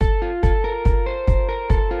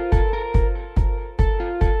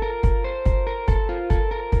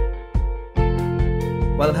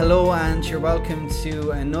Well, hello, and you're welcome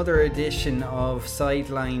to another edition of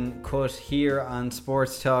Sideline Cut here on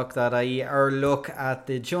Sportstalk.ie. Our look at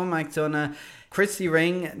the Joe McDonagh, Christy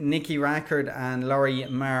Ring, Nicky Rackard and Laurie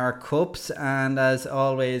Marr Cups. And as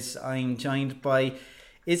always, I'm joined by,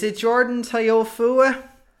 is it Jordan Taofua,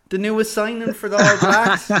 the newest signing for the All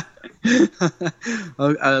Blacks?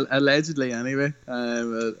 Allegedly, anyway.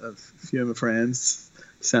 A few of my friends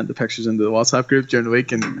sent the pictures into the WhatsApp group during the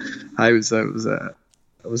week, and I was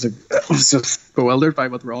just bewildered by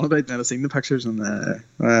what they were on about. And then I seen the pictures, and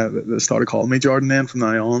they started calling me Jordan then from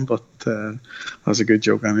now on. But that was a good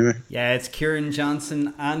joke anyway. Yeah, it's Kieran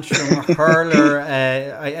Johnson, Antrim hurler.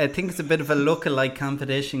 I think it's a bit of a look-alike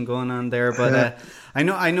competition going on there. But I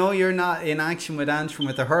know you're not in action with Antrim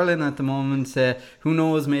with the hurling at the moment. Who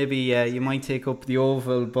knows? Maybe you might take up the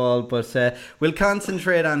oval ball. But we'll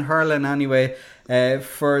concentrate on hurling anyway.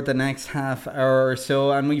 For the next half hour or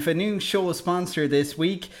so. And we've a new show sponsor this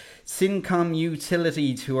week, Syncom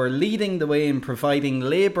Utilities, who are leading the way in providing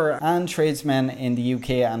labour and tradesmen in the UK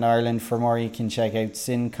and Ireland. For more, you can check out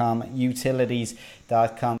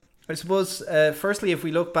syncomutilities.com. I suppose, firstly, if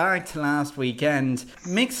we look back to last weekend,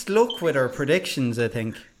 mixed luck with our predictions, I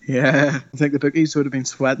think. Yeah, I think the bookies would have been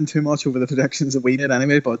sweating too much over the predictions that we did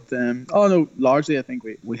anyway. But, largely I think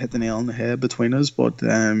we hit the nail on the head between us. But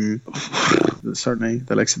certainly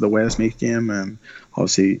the likes of the Westmeath game,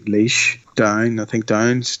 obviously Laois, Down. I think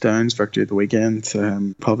Down's victory at the weekend,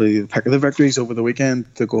 probably the pick of the victories over the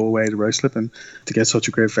weekend to go away to Ruislip and to get such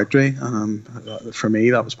a great victory. For me,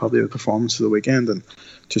 that was probably the performance of the weekend. And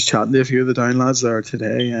just chatting to a few of the Down lads there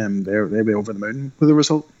today, they'll be over the moon with the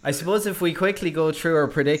result. I suppose if we quickly go through our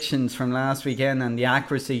predictions from last weekend and the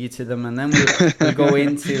accuracy to them, and then we'll go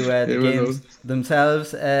into the games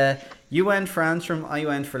themselves. You went for Antrim, I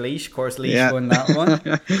went for Laois. Of course, Laois won that one.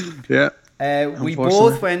 Yeah. We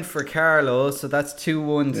both went for Carlow, so that's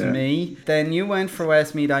 2-1 to me. Then you went for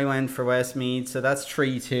Westmeath, I went for Westmeath, so that's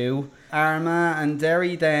 3-2. Armagh and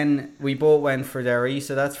Derry, then we both went for Derry,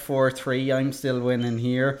 so that's 4-3. I'm still winning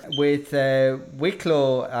here. With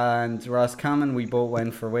Wicklow and Roscommon, we both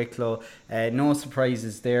went for Wicklow. No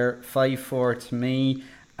surprises there. 5-4 to me.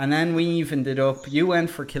 And then we evened it up. You went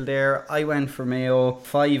for Kildare, I went for Mayo,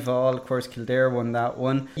 5-all. Of course, Kildare won that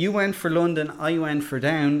one. You went for London, I went for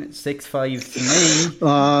Down, 6-5 to me.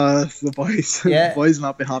 The boys. Yeah. The boys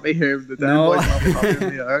not be happy here. The Down boys not be happy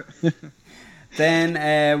in the art.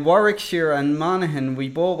 Then Warwickshire and Monaghan, we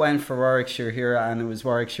both went for Warwickshire here, and it was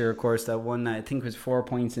Warwickshire, of course, that won. I think it was 4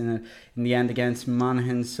 points in the end against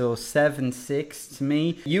Monaghan, so 7-6 to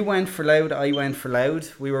me. You went for Louth, I went for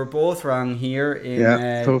Louth. We were both wrong here.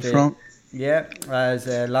 Wrong. Yeah, as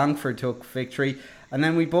Longford took victory. And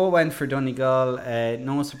then we both went for Donegal,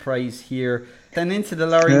 no surprise here. Then into the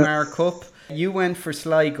Laurie Marr Cup. You went for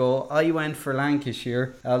Sligo, I went for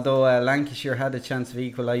Lancashire, although Lancashire had a chance of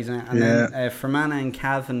equalising. And then Fermanagh and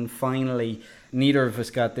Cavan, finally, neither of us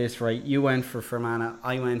got this right. You went for Fermanagh,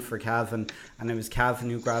 I went for Cavan, and it was Cavan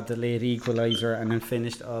who grabbed the late equaliser and then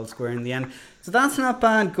finished all square in the end. So that's not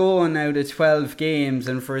bad going out of 12 games,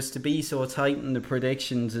 and for us to be so tight in the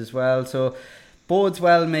predictions as well. So bodes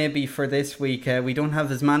well maybe for this week. We don't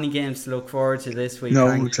have as many games to look forward to this week. No,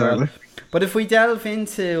 exactly. But if we delve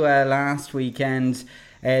into last weekend,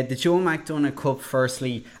 the Joe McDonagh Cup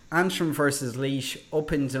firstly, Antrim versus Laois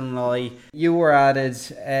up in Dunloy. You were at it.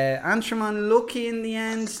 Antrim unlucky in the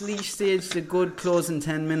end. Laois staged a good closing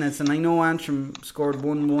 10 minutes, and I know Antrim scored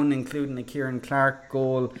 1-1, including a Kieran Clark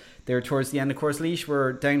goal there towards the end. Of course, Laois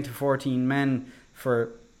were down to 14 men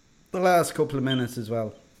for the last couple of minutes as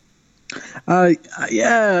well. I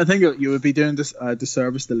think you would be doing this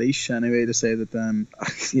disservice to Laois anyway to say that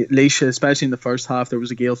Laois, especially in the first half, there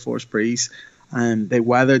was a gale force breeze and they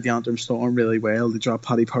weathered the Antrim storm really well. They dropped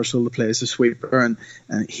Paddy Purcell to play as a sweeper, and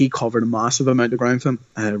he covered a massive amount of ground for them.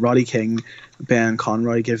 Roddy King, Ben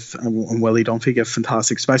Conroy and Willie Dunphy give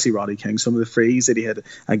fantastic, especially Roddy King, some of the frees that he had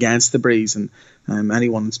against the breeze. And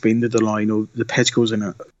anyone that's been to the line, the pitch goes in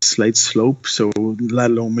a slight slope, so let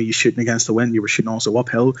alone when you're shooting against the wind, you were shooting also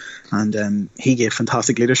uphill, and he gave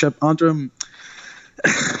fantastic leadership. Antrim,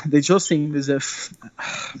 they just seemed as if,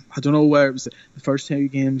 I don't know where it was, the first two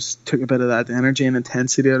games took a bit of that energy and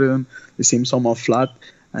intensity out of them. They seemed somewhat flat.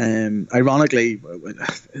 Ironically,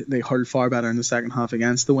 they hurled far better in the second half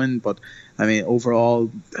against the wind, but I mean overall,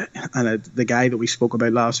 and the guy that we spoke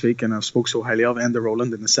about last week and I've spoke so highly of, Enda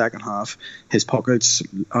Rowland, in the second half, his puckouts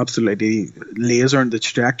absolutely lasering the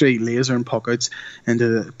trajectory, lasering puckouts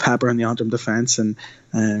into the Pepper and the Antrim defence, and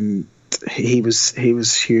he was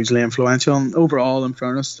hugely influential. And overall, in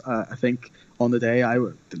fairness, I think on the day,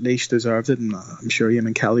 Laois deserved it, and I'm sure him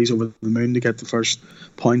and Kelly's over the moon to get the first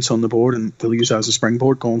points on the board, and they'll use it as a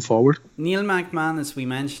springboard going forward. Neil McManus, we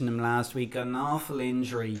mentioned him last week, got an awful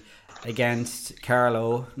injury against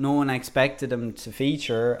Carlow. No one expected him to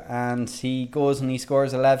feature, and he goes and he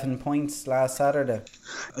scores 11 points last Saturday.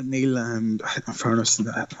 Neil, in fairness,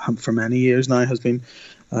 for many years now has been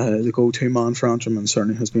the go-to man for Antrim, and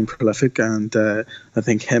certainly has been prolific. And I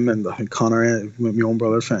think him and Conor, my own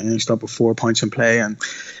brother, finished up with 4 points in play. And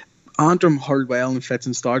Antrim hurled well in fits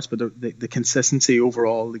and starts, but the consistency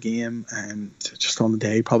overall of the game and just on the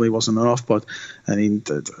day probably wasn't enough. But I mean,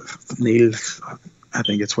 Neil, I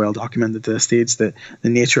think it's well documented to this stage the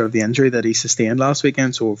nature of the injury that he sustained last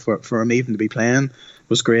weekend. So for him even to be playing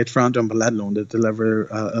was great for Antrim, but let alone to deliver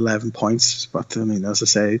 11 points. But I mean, as I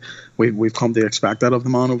say, we've come to expect that of the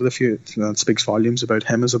man over the few. That speaks volumes about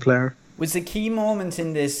him as a player. Was the key moment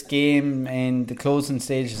in this game in the closing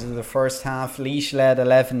stages of the first half. Laois led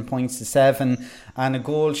 11 points to 7, and a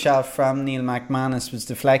goal shot from Neil McManus was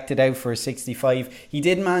deflected out for a 65. He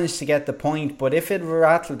did manage to get the point, but if it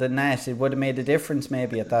rattled the net, it would have made a difference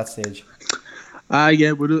maybe at that stage.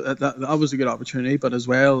 Yeah, that was a good opportunity, but as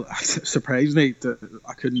well, surprised me.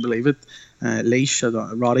 I couldn't believe it.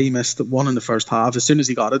 Laois, Roddy missed one in the first half. As soon as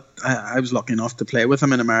he got it, I was lucky enough to play with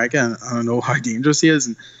him in America, and I know how dangerous he is.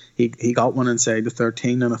 And he got one inside the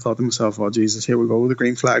 13, and I thought to myself, oh Jesus, here we go, the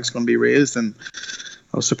green flag's going to be raised. And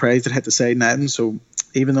I was surprised it hit the side netting. So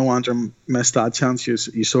even though Antrim missed that chance, you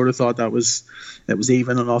sort of thought it was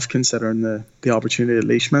even enough considering the opportunity that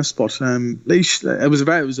Laois missed. But Laois,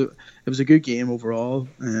 it was a good game overall.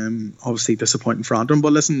 Obviously disappointing for Antrim,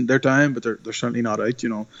 but listen, they're down, but they're certainly not out. You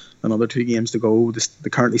know, another 2 games to go. They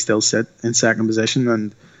currently still sit in second position,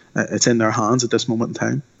 and it's in their hands at this moment in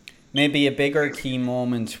time. Maybe a bigger key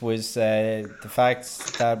moment was the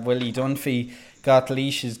fact that Willie Dunphy got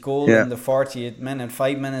Laois's goal in the 40th minute,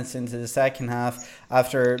 5 minutes into the second half,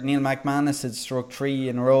 after Neil McManus had struck 3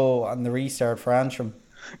 in a row on the restart for Antrim.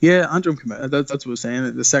 Yeah, Antrim that's what I was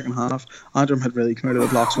saying. The second half, Antrim had really come out of the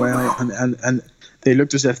blocks well, and they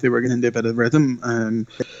looked as if they were getting into a bit of rhythm. And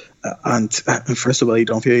first of all,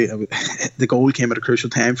 Dunphy, the goal came at a crucial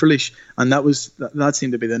time for Laois, and that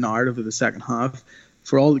seemed to be the narrative of the second half.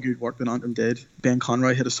 For all the good work that Antrim did, Ben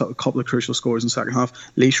Conroy hit a couple of crucial scores in the second half.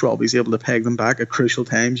 Laois were always able to peg them back at crucial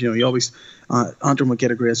times. You know, Antrim would get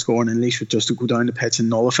a great score, and then Laois would just go down the pitch and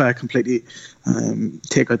nullify, completely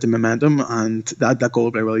take out the momentum. And that goal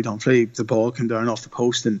by Willie Dunphy, the ball came down off the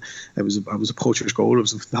post, and it was a poacher's goal. It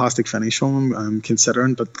was a fantastic finish from him,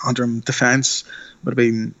 considering. But Antrim defence would have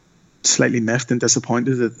been slightly miffed and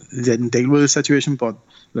disappointed that they didn't deal with the situation. But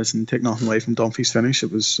listen, take nothing away from Dunphy's finish.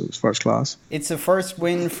 It was first class. It's the first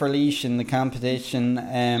win for Laois in the competition.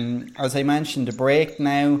 As I mentioned, the break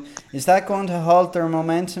now, is that going to halt their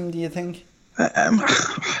momentum, do you think?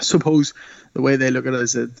 I suppose the way they look at it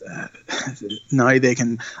is that now they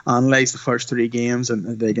can analyse the first 3 games,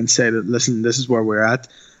 and they can say that, listen, this is where we're at.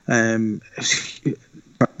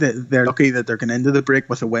 They're lucky that they're going into the break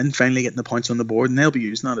with a win, finally getting the points on the board, and they'll be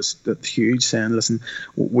using that as huge, saying, listen,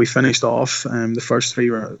 we finished off the first 3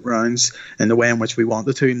 rounds in the way in which we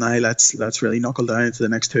wanted to. Now let's really knuckle down into the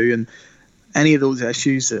next 2, and any of those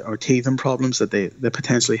issues or teething problems that they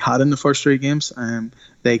potentially had in the first 3 games,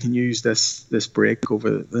 they can use this break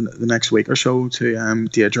over the next week or so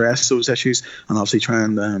to address those issues, and obviously try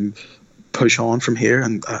and push on from here.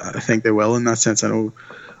 And I think they will in that sense.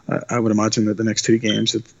 I would imagine that the next 2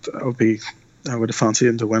 games, I would have fancied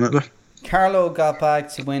them to win it. Carlow got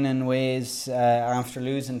back to winning ways after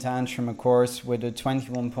losing to Antrim, of course, with a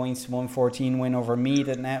 21 points to 114 win over Meath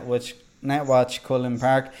at Netwatch Cullen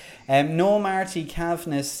Park. No Marty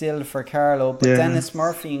Kavanagh still for Carlow, but Dennis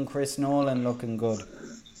Murphy and Chris Nolan looking good.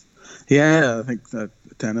 Yeah, I think that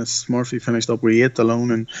Dennis Murphy finished up with 8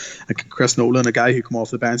 alone, and Chris Nolan, a guy who came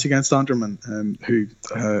off the bench against Antrim, and who,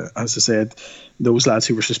 as I said, those lads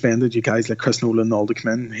who were suspended, you guys like Chris Nolan and all to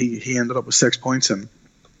come in, he ended up with 6 points. And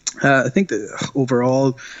I think that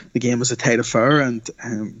overall the game was a tight affair, and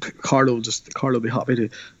Carlow will be happy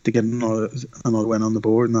to get another win on the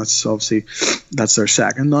board, and that's their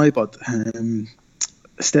second now. But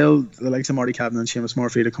still, the likes of Marty Kavanagh and Seamus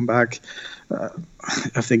Murphy to come back,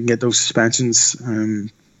 if they can get those suspensions,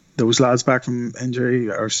 those lads back from injury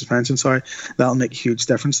or suspension, that'll make a huge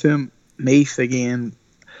difference to them. Meath, again,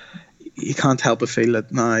 you can't help but feel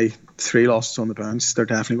that now 3 losses on the bounce, they're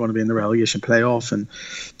definitely going to be in the relegation playoff. And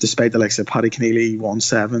despite the likes of Paddy Keneally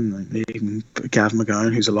 1-7, and even Gavin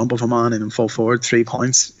McGowan, who's a lump of a man and in full forward, 3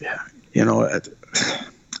 points, you know,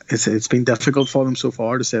 it's been difficult for them so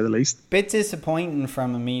far, to say the least. Bit disappointing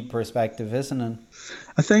from a Meath perspective, isn't it?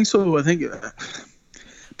 I think so. I think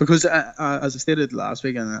because as I stated last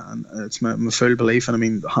week, and it's my full belief, and I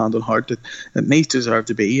mean hand on heart, that Meath deserve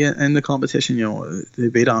to be in the competition. You know, they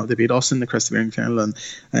beat us in the Christopher final,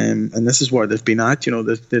 and this is where they've been at. You know,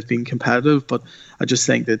 they've been competitive, but I just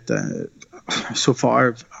think that so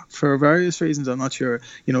far, for various reasons, I'm not sure.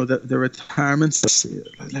 You know, the retirements,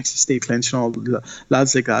 like Steve Clinch and all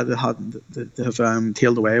lads like that have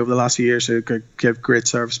tailed away over the last few years who could give great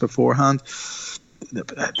service beforehand.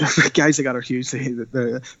 The guys that got are hugely,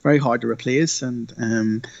 they're very hard to replace,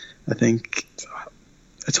 and I think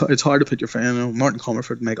it's hard to put your friend, you know, Martin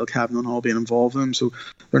Comerford, Michael Kavanagh all being involved in them, so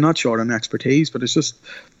they're not short on expertise, but it's just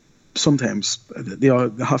sometimes they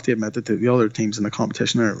have to admit that the other teams in the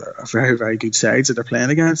competition are very, very good sides that they're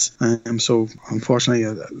playing against, so unfortunately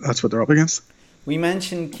that's what they're up against. We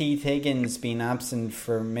mentioned Keith Higgins being absent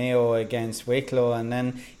for Mayo against Wicklow, and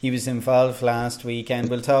then he was involved last weekend.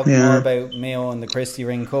 We'll talk more about Mayo and the Christy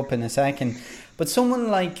Ring Cup in a second. But someone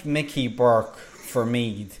like Mickey Burke for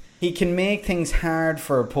Meath, he can make things hard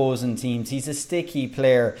for opposing teams. He's a sticky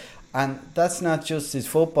player, and that's not just his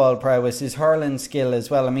football prowess, his hurling skill as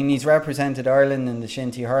well. I mean, he's represented Ireland in the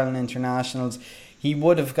Shinty Hurling Internationals. He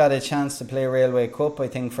would have got a chance to play Railway Cup, I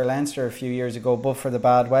think, for Leinster a few years ago, but for the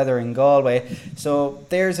bad weather in Galway. So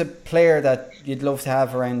there's a player that you'd love to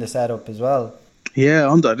have around the setup as well.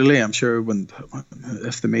 Yeah, undoubtedly. I'm sure when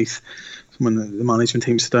the management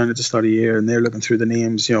team sit down at the start of the year and they're looking through the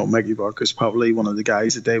names, you know, Mickey Burke is probably one of the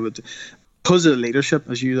guys that they would, because of the leadership,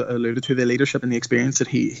 as you alluded to, the leadership and the experience that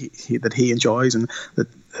he enjoys, and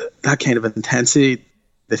that kind of intensity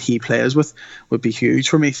that he plays with would be huge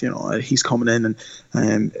for me. You know, he's coming in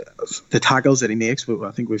and the tackles that he makes.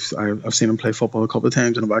 I think I've seen him play football a couple of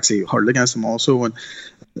times, and I've actually hurled against him also. And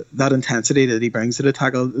that intensity that he brings to the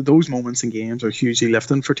tackle, those moments in games are hugely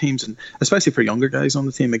lifting for teams, and especially for younger guys on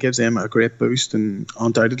the team. It gives them a great boost, and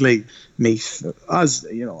undoubtedly Meath, as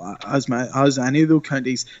any of those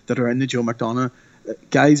counties that are in the Joe McDonagh,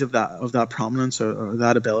 guys of that prominence or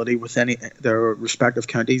that ability within their respective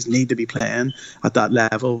counties need to be playing at that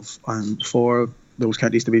level for those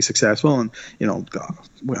counties to be successful. And you know,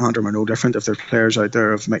 Antrim are no different. If there's players out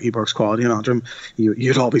there of Mickey Burke's quality in Antrim,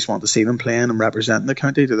 you'd always want to see them playing and representing the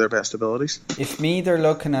county to their best abilities. If Meath are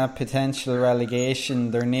looking at potential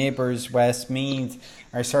relegation, their neighbours Westmeath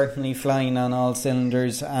are certainly flying on all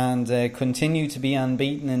cylinders and continue to be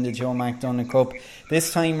unbeaten in the Joe McDonagh Cup.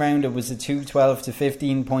 This time round it was a 2-12 to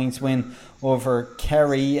 15 points win over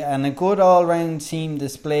Kerry, and a good all-round team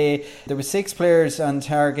display. There were 6 players on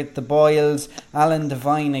target. The Boyles, Alan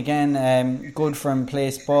Devine again, good from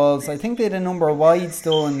place balls. I think they had a number of wides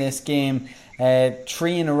though in this game,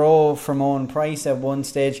 3 in a row from Owen Price at one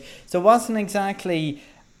stage. So it wasn't exactly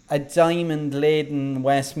a diamond-laden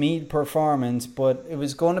Westmeath performance, but it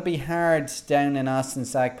was going to be hard down in Austin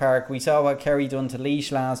Sack Park. We saw what Kerry done to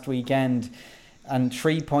Laois last weekend, and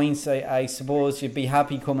 3 points, I suppose you'd be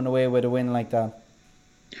happy coming away with a win like that.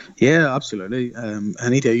 Yeah, absolutely.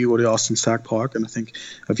 Any day you go to Austin Sack Park, and I think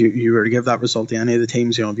if you were to give that result to any of the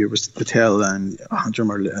teams, you know, if you were to tell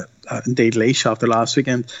Antrim or indeed Laois after last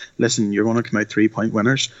weekend, listen, you're going to come out 3-point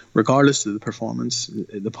winners, regardless of the performance.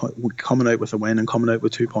 Coming out with a win and coming out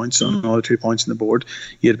with 2 points and another 2 points on the board,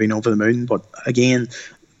 you'd have been over the moon. But again,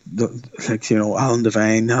 Alan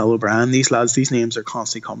Devine, Hal O'Brien, these lads, these names are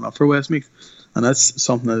constantly coming up for Westmeath, and that's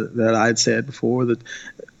something that I'd said before, that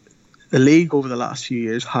the league over the last few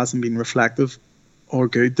years hasn't been reflective or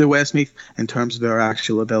good to Westmeath in terms of their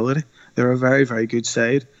actual ability. They're a very, very good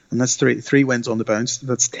side, and that's three wins on the bounce.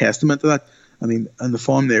 That's testament to that. I mean, in the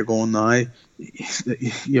form they're going now,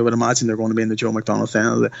 you would imagine they're going to be in the Joe McDonagh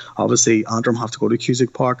final. Obviously, Antrim have to go to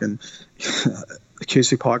Cusack Park, and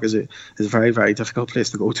Cusack Park is a very, very difficult place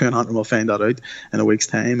to go to, and Antrim will find that out in a week's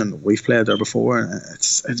time. And we've played there before, and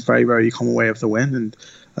it's very rare you come away with the win. And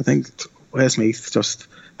I think Westmeath just.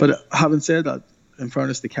 But having said that, in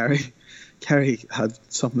fairness to Kerry had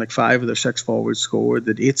something like 5 of their 6 forwards scored,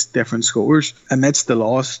 that 8 different scores. Amidst the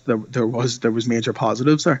loss, there was major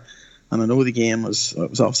positives there. And I know the game was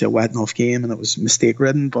obviously a wet enough game and it was mistake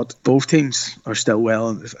ridden, but both teams are still well,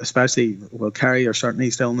 especially Kerry are certainly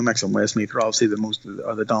still in the mix, and Westmeath are obviously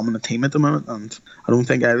the dominant team at the moment, and I don't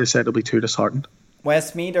think either side will be too disheartened.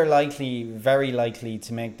 Westmeath are very likely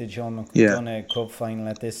to make the Joe McDonagh Cup final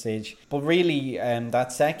at this stage. But really,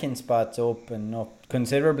 that second spot's opened up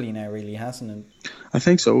considerably now, really, hasn't it? I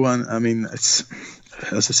think so. And I mean, it's,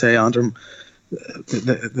 as I say, Antrim,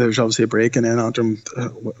 there's obviously a break, and then Antrim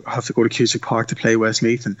have to go to Cusack Park to play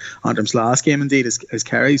Westmeath, and Antrim's last game indeed is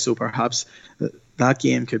Kerry, so perhaps that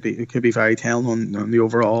game could be very telling on the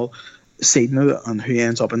overall seeding and who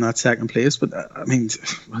ends up in that second place. But I mean,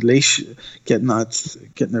 at least getting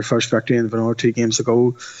their first victory in 1 or 2 games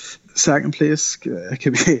ago, second place, it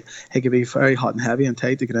could be very hot and heavy and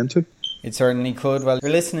tight to get into. It certainly could. Well,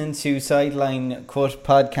 you're listening to Sideline Cut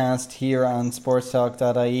podcast here on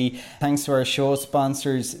sportstalk.ie. Thanks to our show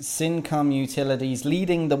sponsors, Syncom Utilities,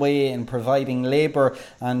 leading the way in providing labour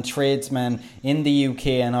and tradesmen in the UK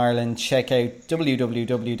and Ireland. Check out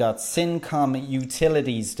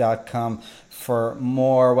www.syncomutilities.com for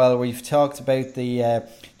more. Well, we've talked about the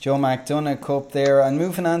Joe McDonagh Cup there, and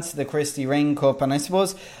moving on to the Christy Ring Cup, and I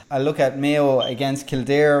suppose I'll look at Mayo against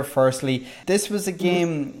Kildare firstly. This was a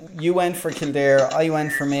game, you went for Kildare, I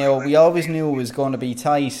went for Mayo. We always knew it was going to be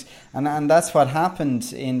tight, and that's what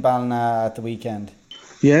happened in Ballina at the weekend.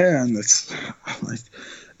 Yeah, and it's like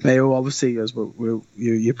Mayo, obviously, as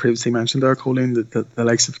you previously mentioned there, Colleen, the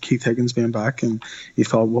likes of Keith Higgins being back, and you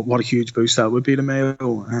thought what a huge boost that would be to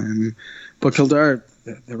Mayo. But Kildare,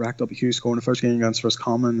 they racked up a huge score in the first game against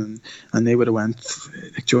Roscommon, and they would have went.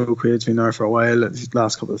 Joe Quaid's been there for a while, the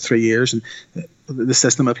last couple of 3 years, and the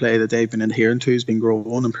system of play that they've been adhering to has been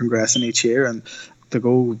growing and progressing each year. And to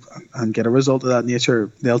go and get a result of that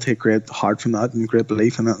nature, they'll take great heart from that and great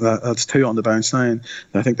belief, and that's 2 on the bounce now. And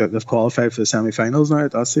I think that they've qualified for the semi-finals now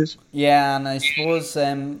at that stage. Yeah, and I suppose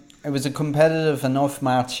it was a competitive enough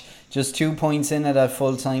match. Just 2 points in it at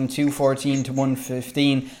full time, 2-14 to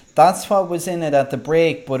 1-15. That's what was in it at the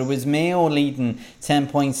break, but it was Mayo leading 10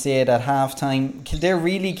 points to 8 at half time. Kildare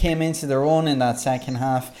really came into their own in that second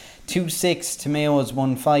half. 2-6 to Mayo's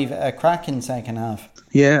 1-5, a cracking second half.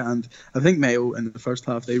 Yeah, and I think Mayo in the first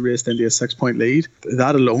half, they raced into a 6-point lead.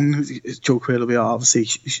 That alone, Joe Quaid will be obviously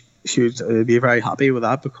be very happy with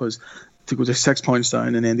that, because to go to 6 points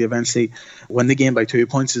down and then they eventually win the game by 2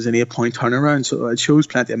 points is an 8-point turnaround. So it shows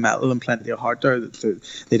plenty of mettle and plenty of heart there.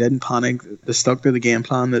 They didn't panic. They stuck to the game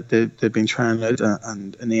plan that they'd been trying out,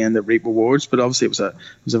 and in the end they reaped rewards. But obviously it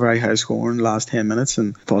was a very high score in the last 10 minutes.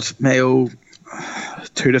 But Mayo,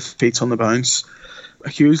 2 defeats on the bounce.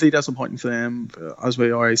 Hugely disappointing for them, as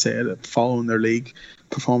we already said, following their league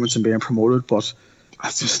performance and being promoted. But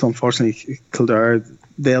it's just unfortunately Kildare,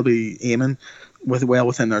 they'll be aiming well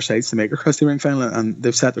within their sights to make a Christy Ring final, and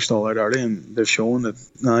they've set their stall out early, and they've shown that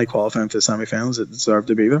now qualifying for the semi-finals, it deserved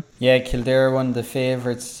to be there. Yeah, Kildare one of the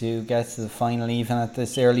favourites to get to the final even at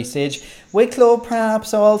this early stage. Wicklow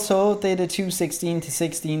perhaps also, they had a 2-16 to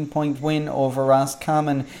 16 point win over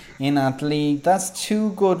Roscommon in Atlee. That's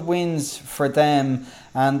 2 good wins for them,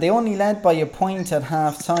 and they only led by a point at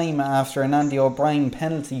half time after an Andy O'Brien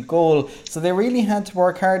penalty goal, so they really had to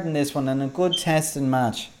work hard in this one, and a good testing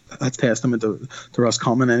match. That's testament to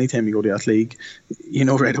Roscommon. Anytime you go to that league, you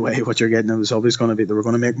know right away what you're getting. It was always going to be, they were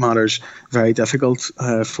going to make matters very difficult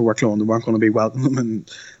for Wicklow, and they weren't going to be welcoming them.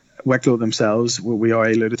 And Wicklow themselves, we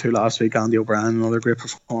already alluded to last week, Andy O'Brien, another great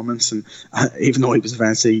performance, and even though he was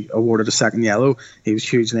eventually awarded a second yellow, he was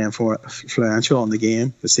hugely influential on the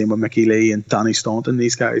game. The same with Mickey Lee and Danny Staunton,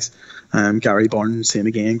 these guys. Gary Byrne, same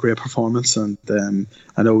again, great performance. And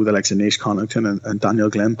I know the likes of Nish Connaughton and Daniel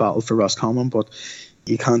Glenn battled for Roscommon, but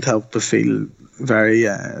you can't help but feel very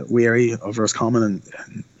weary of Roscommon, and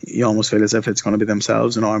you almost feel as if it's going to be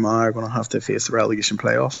themselves and Armagh are going to have to face the relegation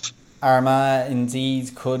playoffs. Armagh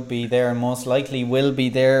indeed could be there, and most likely will be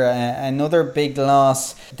there. Another big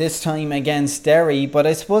loss, this time against Derry, but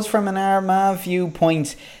I suppose from an Armagh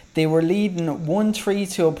viewpoint, they were leading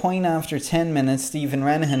 1-3 to a point after 10 minutes. Stephen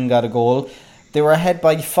Renahan got a goal. They were ahead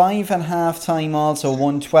by 5 at half time, also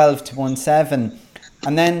 1-12 to 1-7,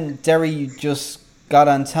 and then Derry just got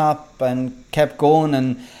on top and kept going,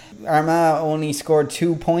 and Armagh only scored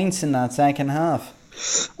 2 points in that second half.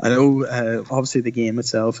 I know, obviously the game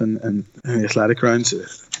itself and the athletic grounds,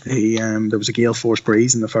 there was a gale force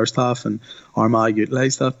breeze in the first half, and Armagh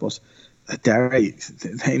utilised that, but Derry,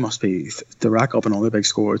 they must be to rack up another big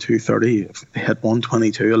score, 230. They hit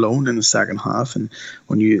 122 alone in the second half, and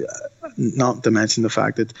when you, not to mention the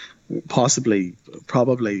fact that probably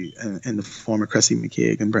in the form of Chrissy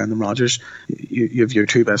McCaig and Brendan Rodgers, you have your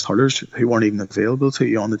 2 best hurlers who weren't even available to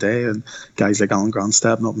you on the day, and guys like Alan Grant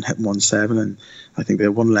stepping up and hitting 1-7, and I think they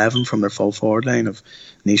had 111 from their full forward line of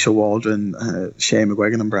Nisha Waldron, Shea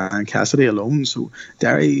McGuigan and Brian Cassidy alone. So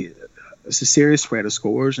Derry, it's a serious spread of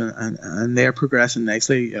scores, and they're progressing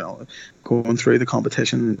nicely, you know, going through the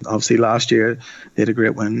competition. Obviously last year they had a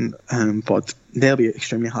great win, but they'll be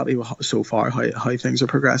extremely happy with so far how things are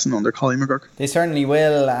progressing under Colin McGurk. They certainly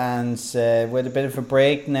will, and with a bit of a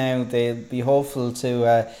break now, they'll be hopeful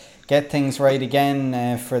to get things right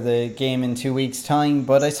again for the game in 2 weeks' time.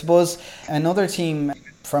 But I suppose another team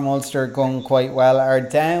from Ulster going quite well. Are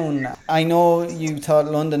Down, I know you thought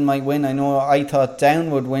London might win. I thought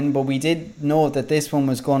Down would win, but we did know that this one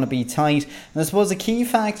was going to be tight. And I suppose a key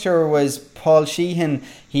factor was Paul Sheehan.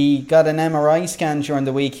 He got an MRI scan during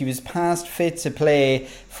the week. He was past fit to play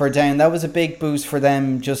for Down. That was a big boost for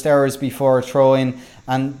them just hours before throw-in.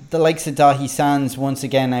 And the likes of Dahi Sands, once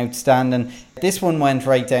again, outstanding. This one went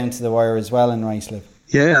right down to the wire as well in Ruislip.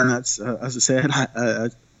 Yeah, and that's, as I said,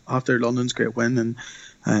 after London's great win and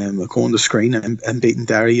going to screen and beating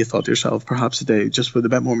Derry, you thought to yourself, perhaps today, just with a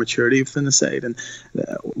bit more maturity within the side. And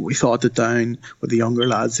we thought that Down, with the younger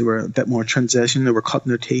lads, they were a bit more transition, they were cutting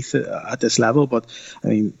their teeth at this level. But I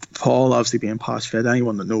mean, Paul obviously being past fit,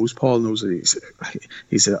 anyone that knows Paul knows that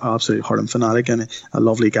he's an absolute hurling fanatic and a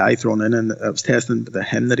lovely guy thrown in. And I was testing to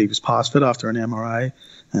him that he was past fit after an MRI.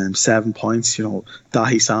 7 points,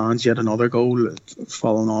 Dahi Sands, yet another goal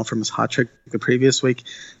following on from his hat-trick the previous week.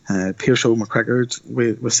 Pearse McCrickard,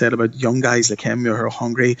 we said about young guys like him who are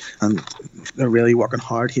hungry and they're really working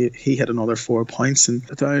hard. He had another 4 points, and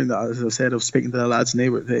Down, as I said, I was speaking to the lads, and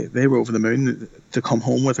they were over the moon to come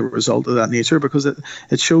home with a result of that nature, because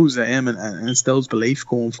it shows them and instills belief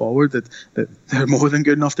going forward that they're more than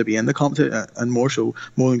good enough to be in the competition, and more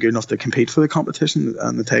than good enough to compete for the competition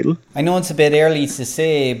and the title. I know it's a bit early to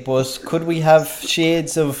say, but could we have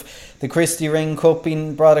shades of the Christy Ring Cup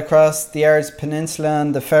being brought across the Ards Peninsula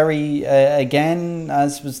and the ferry again,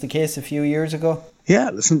 as was the case a few years ago?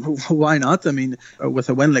 Yeah, listen, why not? I mean, with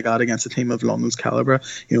a win like that against a team of London's calibre,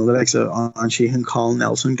 the likes of An Sheehan, Colin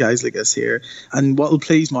Nelson, guys like us here. And what will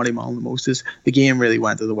please Marty Mullen the most is the game really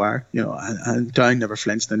went to the wire, and Down never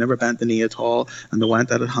flinched. They never bent the knee at all, and they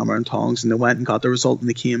went at it hammer and tongs, and they went and got the result, and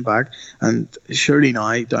they came back. And surely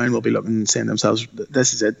now Down will be looking and saying to themselves,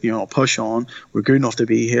 this is it, push on, we're good enough to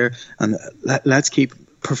be here, and let's keep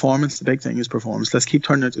performance. The big thing is performance. Let's keep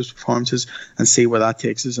turning out those performances and see where that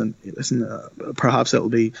takes us. And listen, perhaps it'll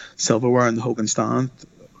be silverware in the Hogan stand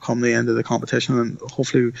come the end of the competition, and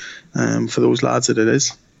hopefully for those lads that it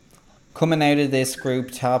is. Coming out of this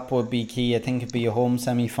group, top would be key. I think it'd be a home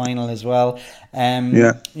semi-final as well.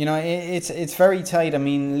 It's very tight. I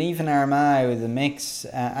mean, leaving Armagh out of the mix,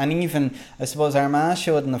 and even I suppose Armagh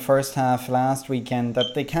showed in the first half last weekend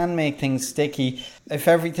that they can make things sticky. If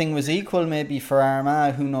everything was equal, maybe for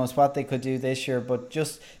Armagh, who knows what they could do this year. But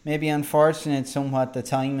just maybe unfortunate somewhat the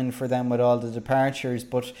timing for them with all the departures.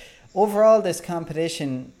 But overall, this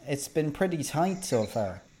competition, it's been pretty tight so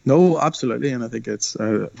far. No, absolutely, and I think it's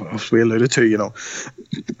as we alluded to,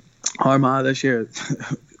 Armagh this year,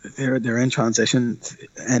 they're in transition.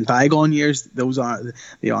 In bygone years, those are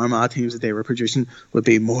the Armagh teams that they were producing would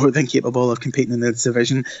be more than capable of competing in this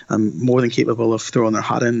division and more than capable of throwing their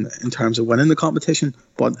hat in terms of winning the competition.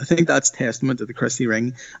 But I think that's testament to the Christy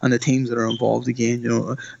Ring and the teams that are involved again.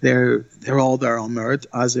 They're all there on merit,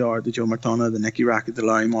 as they are the Joe McDonagh, the Nicky Rackett, the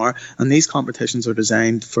Larry Moore, and these competitions are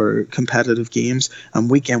designed for competitive games and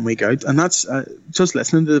week in, week out. And that's just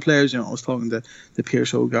listening to the players. I was talking to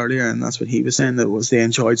Pearse earlier, and that's what he was saying, that was they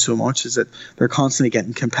enjoyed so much is that they're constantly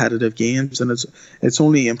getting competitive games, and it's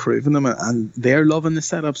only improving them, and they're loving the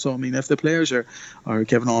setup. So I mean, if the players are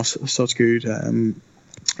giving off such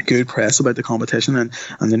good press about the competition, and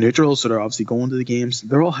the neutrals that are obviously going to the games,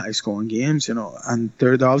 they're all high scoring games, and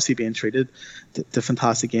they're obviously being treated to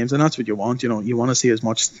fantastic games, and that's what you want. You want to see as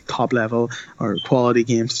much top level or quality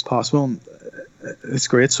games as possible, and it's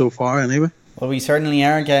great so far anyway. Well, we certainly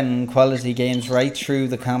are getting quality games right through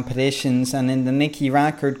the competitions, and in the Nicky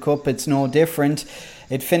Rackard Cup it's no different.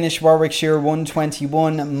 It finished Warwickshire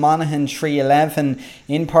 121, Monaghan 311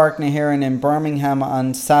 in Park na HÉireann in Birmingham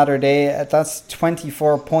on Saturday. That's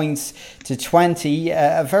 24 points to 20.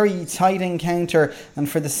 A very tight encounter, and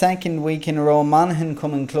for the second week in a row, Monaghan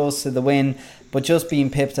coming close to the win, but just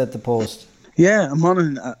being pipped at the post. Yeah,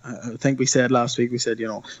 Monaghan, I think we said last week,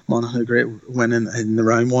 Monaghan had a great win in the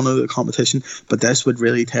round one of the competition, but this would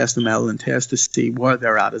really test the mettle and test to see where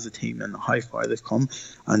they're at as a team and how far they've come.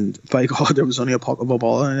 And by God, there was only a puck of a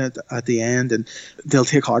ball in it at the end, and they'll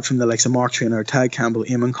take heart from the likes of Mark Traynor, Tag Campbell,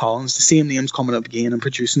 Eamon Collins, the same names coming up again and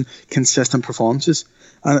producing consistent performances.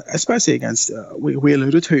 And especially against, we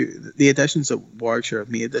alluded to the additions that Warwickshire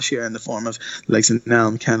have made this year in the form of the likes of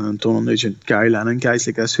Niall McKenna, Donald Nugent, Gary Lennon, guys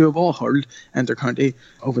like this, who have all hurled inter-county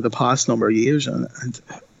over the past number of years. And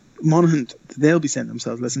Monaghan, they'll be saying to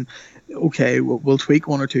themselves, listen, okay, we'll tweak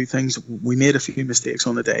one or two things. We made a few mistakes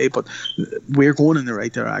on the day, but we're going in the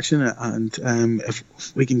right direction. And if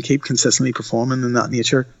we can keep consistently performing in that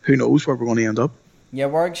nature, who knows where we're going to end up. Yeah,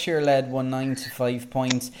 Warwickshire led 1-9 to 5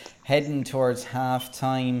 points, heading towards half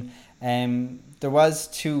time. There was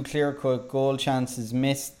 2 clear-cut goal chances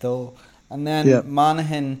missed though, and then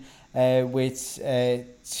Monaghan with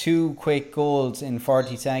 2 quick goals in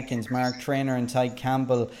 40 seconds, Mark Traynor and Ty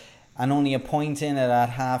Campbell, and only a point in it at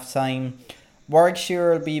half time.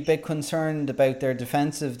 Warwickshire will be a bit concerned about their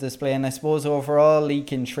defensive display, and I suppose overall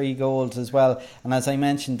leaking 3 goals as well. And as I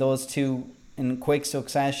mentioned, those 2 in quick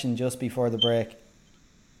succession just before the break.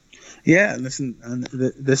 Yeah, listen, and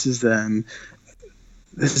this is the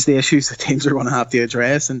issues that teams are going to have to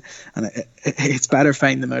address, and it's better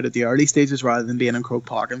finding them out at the early stages rather than being in Croke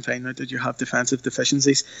Park and finding out that you have defensive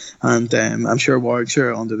deficiencies. And I'm sure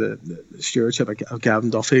Warwickshire, under the stewardship of Gavin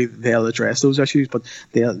Duffy, they'll address those issues, but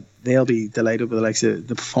they'll be delighted with the likes of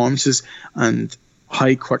the performances and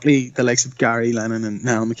how quickly the likes of Gary Lennon and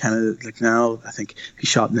Niall McKenna, like now I think he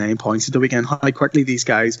shot 9 points at the weekend, how quickly these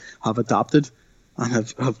guys have adapted and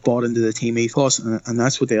have bought into the team ethos, and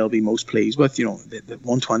that's what they'll be most pleased with. The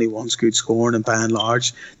 121's good scoring, and by and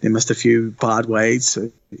large they missed a few bad wides,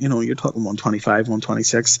 so, you're talking 125,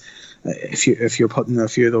 126 if you're putting a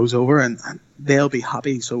few of those over, and they'll be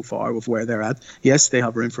happy so far with where they're at. Yes, they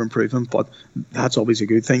have room for improvement, but that's always a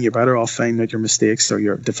good thing. You're better off finding out your mistakes or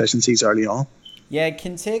your deficiencies early on. Yeah, it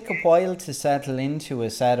can take a while to settle into a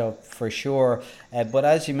setup for sure. But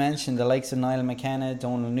as you mentioned, the likes of Niall McKenna,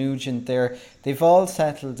 Donald Nugent there, they've all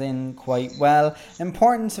settled in quite well.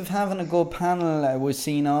 Importance of having a good panel was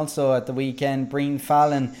seen also at the weekend. Breen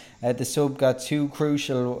Fallon, the sub, got 2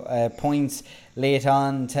 crucial points late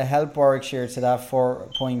on to help Warwickshire to that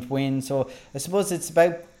 4-point win. So I suppose it's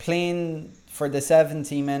about playing for the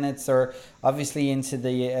 70 minutes or obviously into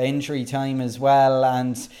the injury time as well,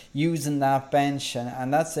 and using that bench,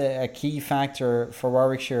 and that's a key factor for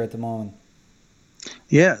Warwickshire at the moment.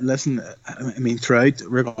 Yeah, listen, I mean, throughout,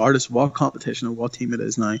 regardless of what competition or what team it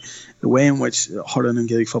is now, the way in which Hurling and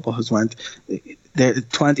Gaelic football has went,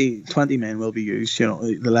 20 men will be used.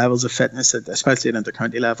 The levels of fitness, especially at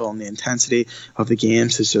inter-county level, and the intensity of the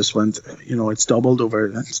games has just went, it's doubled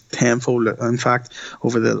over tenfold, in fact,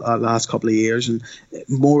 over the last couple of years. And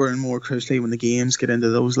more and more crucially, when the games get into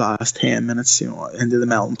those last 10 minutes, into the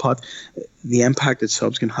melting pot, the impact that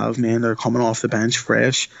subs can have, men that are coming off the bench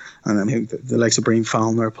fresh, and I mean the likes of Breen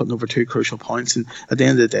Fallon are putting over 2 crucial points, and at the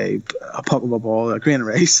end of the day, a puck of a ball, a grain of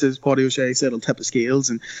rice, as Paddy O'Shea said, will tip the scales,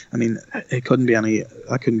 and I mean that couldn't be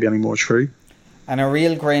any more true. And a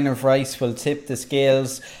real grain of rice will tip the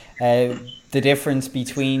scales. The difference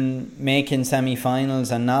between making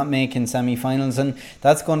semi-finals and not making semi-finals, and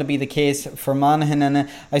that's going to be the case for Monaghan. And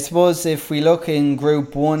I suppose if we look in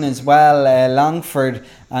Group 1 as well, Longford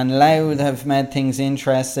and Louth have made things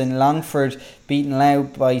interesting. Longford beaten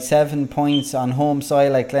Louth by 7 points on home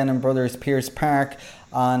soil at Glennon Brothers Pierce Park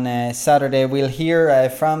on Saturday. We'll hear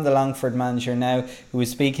from the Longford manager now, who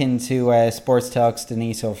is speaking to Sports Talk's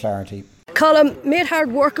Denise O'Flaherty. Colin, made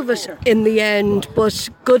hard work of it in the end, but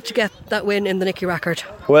good to get that win in the Nicky Rackard.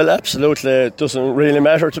 Well, absolutely. It doesn't really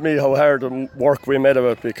matter to me how hard work we made of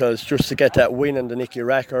it, because just to get that win in the Nicky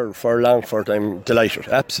Rackard for Longford, I'm delighted,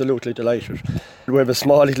 absolutely delighted. We have a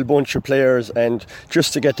small little bunch of players, and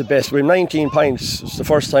just to get the best, we have 19 points. It's the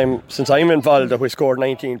first time since I'm involved that we scored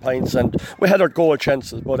 19 points, and we had our goal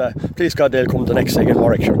chances, but please God they'll come the next day in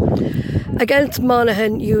Warwickshire. Against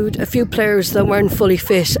Monaghan, you had a few players that weren't fully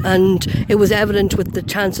fit, and it was evident with the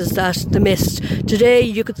chances that they missed. Today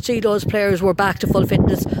you could see those players were back to full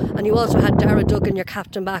fitness, and you also had Dara Duggan, your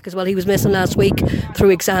captain, back as well. He was missing last week through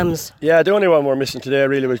exams. Yeah, the only one we're missing today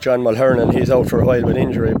really was John Mulhern, and he's out for a while with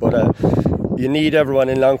injury, but you need everyone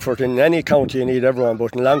in Longford. In any county you need everyone,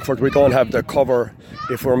 but in Longford we don't have the cover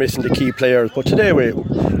if we're missing the key players. But today we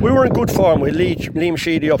were in good form. We Liam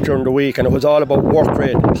Sheedy up during the week, and it was all about work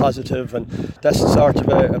rate and positive, and that's the sort of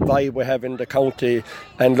a vibe we have in the county.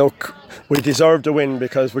 And look, we deserved the win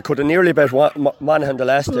because we could have nearly bet Monaghan the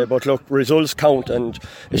last day, but look, results count, and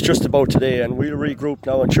it's just about today, and we'll regroup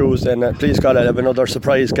now on Tuesday, and please God I'll have another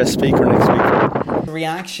surprise guest speaker next week. The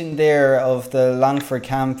reaction there of the Longford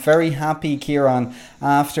camp, very happy, Kieran,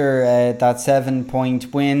 after that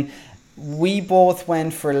 7-point win. We both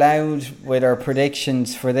went for Louth with our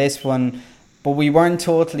predictions for this one, but we weren't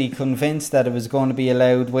totally convinced that it was going to be a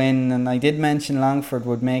Louth win, and I did mention Longford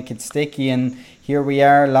would make it sticky, and here we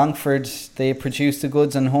are. Longford, they produced the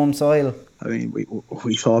goods on home soil. I mean,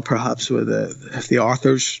 we thought perhaps with if the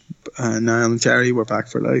Arthurs, Niall and Jerry were back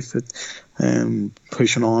for life,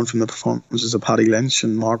 pushing on from the performances of Paddy Lynch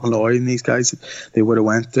and Mark Malloy and these guys, they would have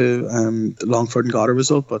went to Longford and got a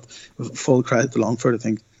result. But with full credit to Longford, I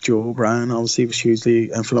think Joe O'Brien obviously was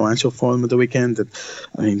hugely influential for them at the weekend.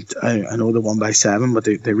 I mean, I know they won by 7, but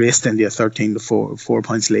they raced into a 13-4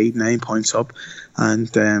 points lead, 9 points up,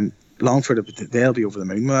 and Longford, they'll be over the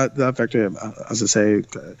moon with that victory. As I say,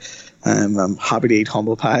 I'm happy to eat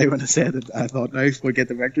humble pie when I said that I thought Louth would get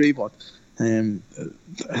the victory, but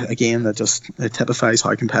again, it typifies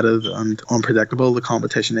how competitive and unpredictable the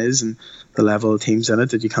competition is, and the level of teams in it,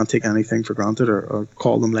 that you can't take anything for granted or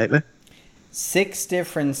call them lightly. 6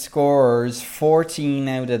 different scorers, 14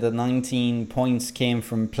 out of the 19 points came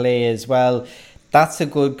from play as well. That's a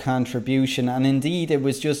good contribution, and indeed it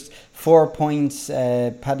was just 4 points.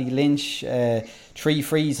 Paddy Lynch, 3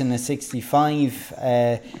 frees and a 65.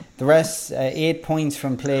 The rest, 8 points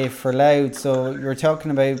from play for Louth. So you're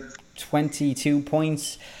talking about 22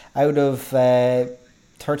 points out of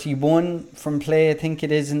 31 from play, I think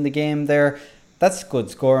it is, in the game there. That's good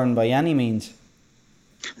scoring by any means.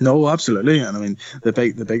 No, absolutely, and I mean the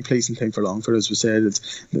big pleasing thing for Longford, as we said,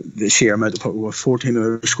 it's the sheer amount of 14 of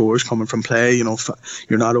their scores coming from play. You know,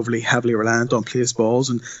 you're not overly heavily reliant on place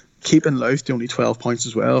balls, and keeping Louth to only 12 points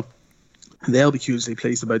as well. They'll be hugely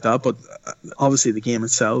pleased about that, but obviously the game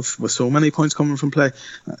itself, with so many points coming from play,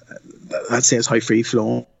 that says how free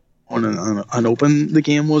flowing and open the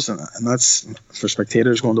game was, and that's for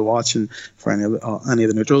spectators going to watch, and for any of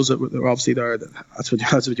the neutrals that were obviously there. That's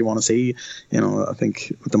what you want to see. You know, I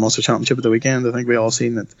think with the Munster Championship at the weekend, I think we all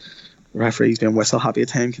seen that referees being whistle happy at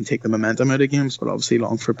time can take the momentum out of games, but obviously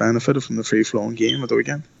Longford benefited from the free flowing game at the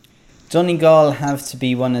weekend. Donegal have to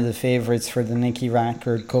be one of the favourites for the Nicky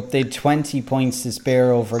Rackard Cup. They had 20 points to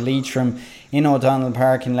spare over Leitrim in O'Donnell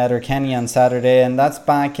Park in Letterkenny on Saturday, and that's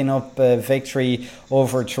backing up a victory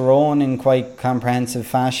over Tyrone in quite comprehensive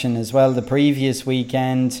fashion as well the previous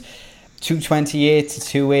weekend. 228 to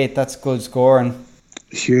 2-8, that's good scoring.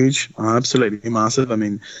 Huge, absolutely massive. I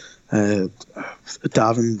mean,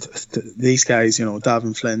 these guys, you know,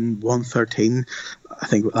 Davin Flynn, 113. I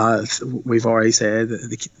think we've already said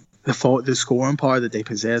the scoring power that they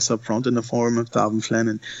possess up front in the form of Davin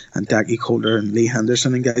Flynn and Dackie Coulter and Lee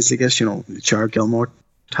Henderson and guys like this, you know, Jared Gilmore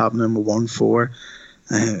tapping them with 1-4.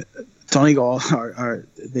 Donegal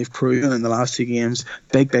they've proven in the last 2 games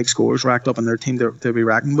big scores racked up in their team they'll be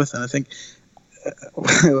reckoned with, and I think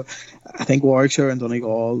Warwickshire and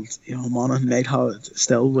Donegal, you know, Monaghan might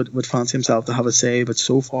would fancy himself to have a say, but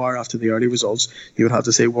so far after the early results, you would have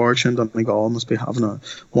to say Warwickshire and Donegal must be having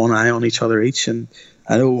one eye on each other each. And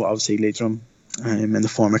I know obviously Leitrim in the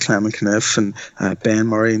form of Clement Kniff and Ben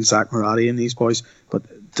Murray and Zach Moratti and these boys, but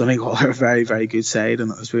Donegal are a very, very good side,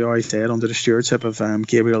 and as we already said, under the stewardship of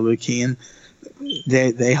Gabriel Lucane,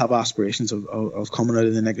 they have aspirations of coming out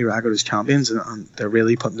of the Nicky Rackard as champions, and they're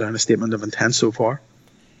really putting down a statement of intent so far.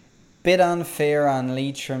 Bit unfair on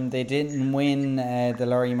Leitrim. They didn't win the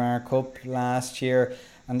Lorimar Cup last year,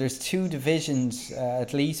 and there's 2 divisions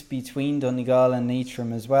at least between Donegal and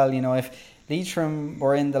Leitrim as well. You know, if Leitrim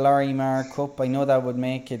were in the Lorimar Cup, I know that would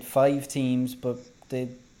make it 5 teams, but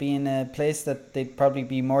they'd be in a place that they'd probably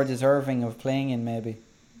be more deserving of playing in, maybe.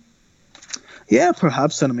 Yeah,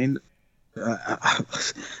 perhaps. And I mean,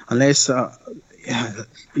 unless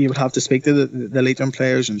you would have to speak to the Leitrim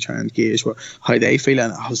players and try and gauge how they feel.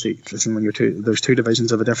 And obviously, listen, when there's 2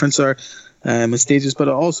 divisions of a difference there in stages, but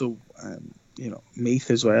also you know, Meath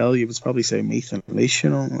as well. You would probably say Meath and Laois. You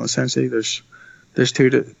know, essentially there's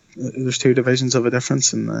 2 divisions of a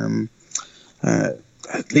difference, and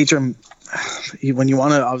Leitrim. When you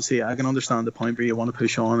want to, obviously, I can understand the point where you want to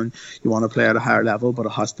push on and you want to play at a higher level, but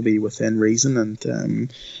it has to be within reason. And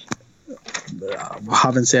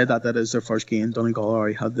having said that is their first game. Donegal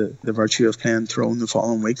already had the virtue of playing Tyrone the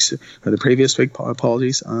following weeks, or the previous week,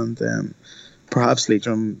 apologies, and perhaps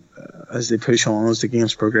Leitrim, as they push on, as the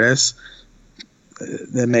games progress,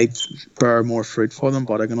 they might bear more fruit for them,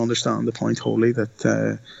 but I can understand the point wholly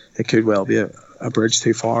that it could well be a bridge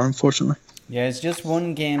too far, unfortunately. Yeah, it's just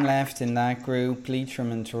 1 game left in that group,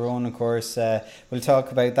 Leitrim and Tyrone, of course. We'll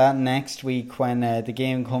talk about that next week when the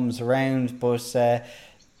game comes around, but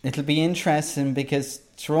it'll be interesting because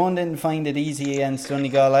Tyrone didn't find it easy against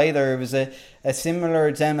Donegal either. It was a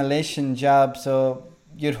similar demolition job, so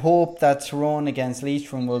you'd hope that Tyrone against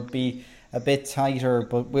Leitrim would be a bit tighter,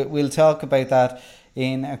 but we'll talk about that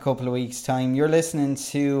in a couple of weeks' time. You're listening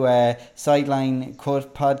to Sideline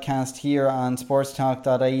Cut podcast here on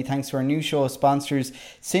sportstalk.ie. Thanks to our new show sponsors,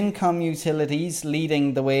 Syncom Utilities,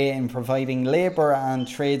 leading the way in providing labour and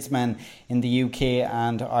tradesmen in the UK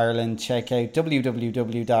and Ireland. Check out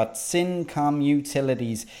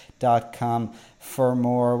www.syncomutilities.com for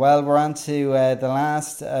more. Well, we're on to the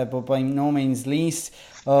last, but by no means least,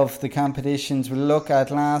 of the competitions. We'll look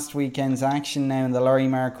at last weekend's action now in the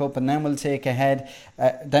Lorimar Cup, and then we'll take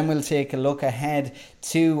a look ahead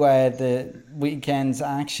to the weekend's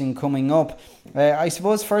action coming up. I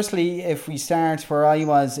suppose firstly, if we start where I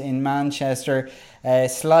was in Manchester,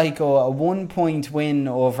 Sligo, a 1-point win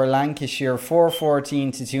over Lancashire,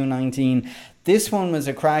 4-14 to 2-19. This one was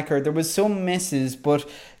a cracker. There was some misses, but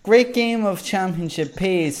great game of championship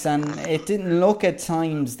pace, and it didn't look at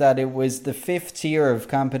times that it was the fifth tier of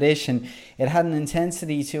competition. It had an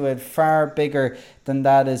intensity to it far bigger than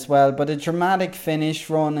that as well. But a dramatic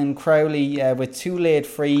finish, run and Crowley with 2 late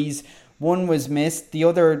frees. One was missed, the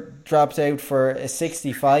other dropped out for a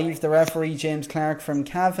 65. The referee, James Clark from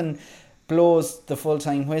Cavan, blows the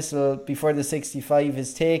full-time whistle before the 65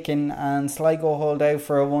 is taken, and Sligo hold out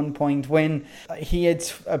for a 1-point win. He had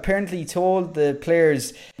apparently told the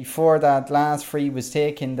players before that last free was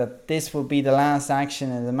taken that this would be the last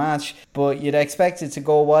action of the match, but you'd expect it to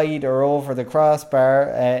go wide or over the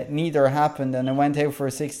crossbar. Neither happened, and it went out for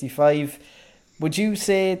a 65. Would you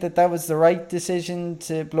say that was the right decision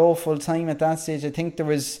to blow full time at that stage? I think there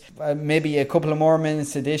was maybe a couple of more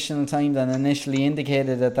minutes additional time than initially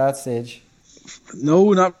indicated at that stage.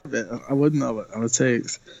 No, I wouldn't. I would say,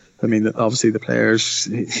 I mean, obviously the players,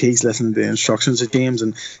 he's listening to the instructions of games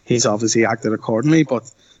and he's obviously acted accordingly.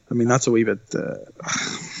 But I mean, that's a wee bit.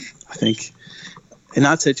 I think in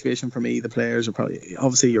that situation, for me, the players are probably,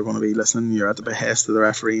 obviously you're going to be listening, you're at the behest of the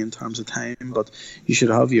referee in terms of time, but you should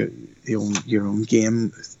have your own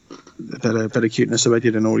game, a bit of cuteness about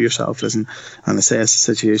you to know yourself, listen and assess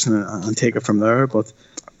the situation and take it from there. But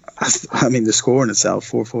I mean, the score in itself,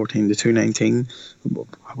 4-14 to 2-19,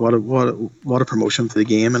 what a promotion for the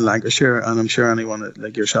game in Lancashire. And I'm sure anyone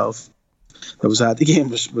like yourself that was at the game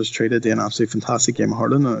was treated to an absolutely fantastic game of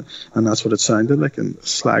hurling, and that's what it sounded like. And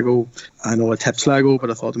Sligo, I know I tipped Sligo, but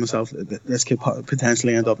I thought to myself, this could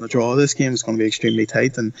potentially end up in a draw. This game is going to be extremely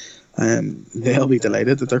tight, and they'll be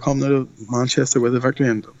delighted that they're coming out of Manchester with a victory,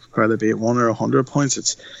 and whether it be at 1 or 100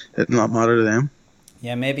 points, it'll not matter to them.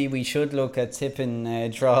 Yeah, maybe we should look at tipping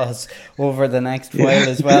draws over the next while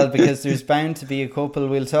as well, because there's bound to be a couple.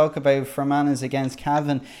 We'll talk about Fermanagh against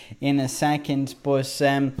Cavan in a second, but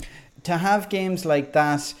to have games like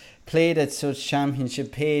that played at such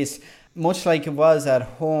championship pace, much like it was at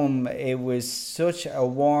home, it was such a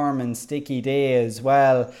warm and sticky day as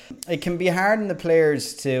well. It can be hard on the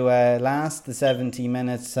players to last the 70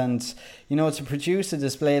 minutes, and to produce a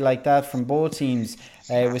display like that from both teams,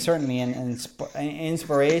 it was certainly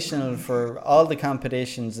inspirational for all the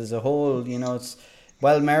competitions as a whole. It's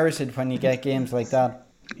well merited when you get games like that.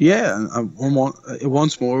 Yeah, and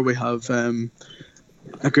once more we have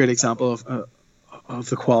a great example of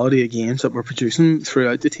the quality of games that we're producing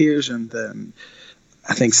throughout the tiers. And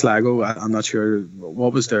I think Sligo, I'm not sure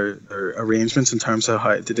what was their arrangements in terms of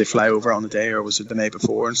how did they fly over on the day, or was it the night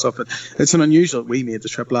before and stuff. But it's an unusual, we made the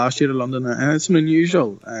trip last year to London, and it's an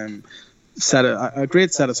unusual a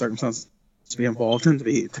great set of circumstances to be involved in, to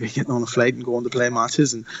be getting on a flight and going to play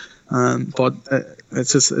matches, but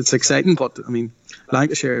it's exciting. But I mean,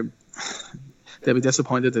 Lancashire, they'll be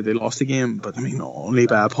disappointed that they lost the game, but I mean only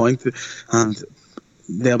by a point, and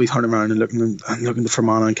they'll be turning around and looking to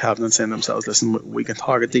Fermanagh and Cavan and saying to themselves, listen, we can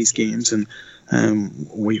target these games, and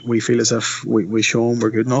we feel as if we show them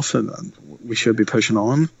we're good enough, and we should be pushing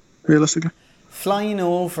on realistically. Flying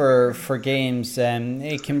over for games,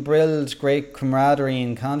 it can build great camaraderie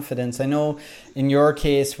and confidence. I know in your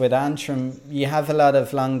case with Antrim, you have a lot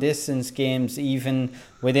of long distance games even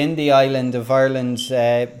within the island of Ireland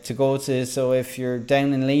to go to. So if you're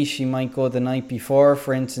down in Laois, you might go the night before,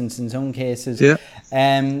 for instance, in some cases. Yeah.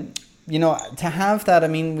 To have that, I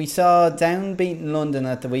mean, we saw Down beating London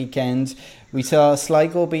at the weekend. We saw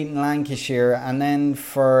Sligo beating Lancashire, and then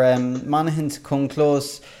for Monaghan to come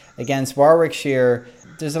close against Warwickshire.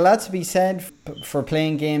 There's a lot to be said for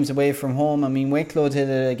playing games away from home. I mean, Wicklow did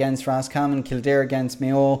it against Roscommon, Kildare against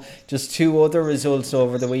Mayo, just two other results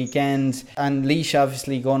over the weekend, and Laois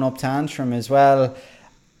obviously going up to Antrim as well.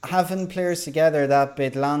 Having players together that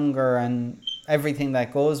bit longer and everything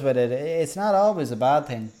that goes with it, it's not always a bad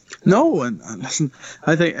thing. No, and listen,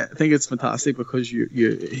 I think it's fantastic, because you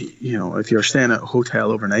if you're staying at a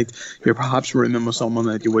hotel overnight, you're perhaps rooming with someone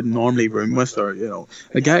that you wouldn't normally room with, or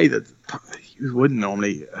a guy that you wouldn't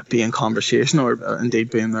normally be in conversation or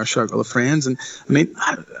indeed be in their circle of friends. And I mean,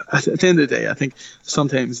 at the end of the day, I think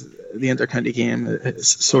sometimes the inter-county game is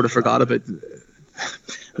sort of forgot about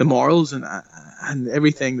the morals and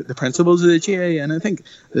everything, the principles of the GAA. And I think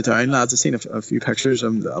the Down lads, I've seen a few pictures,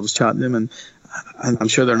 and I was chatting to them, and I'm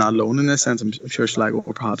sure they're not alone in this sense. I'm sure Sligo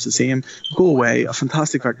were perhaps the same. Go away, a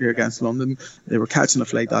fantastic victory against London. They were catching a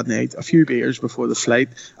flight that night, a few beers before the flight,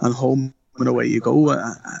 and home and away you go.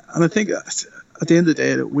 And I think at the end of the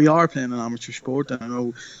day, we are playing an amateur sport. And I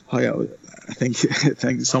know how I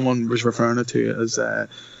think someone was referring to it as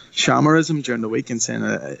shamarism during the week and saying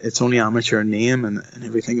it's only amateur name and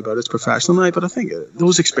everything about it's professional now. But I think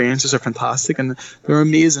those experiences are fantastic, and they're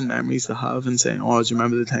amazing memories to have, and saying, oh, do you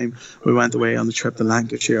remember the time we went away on the trip to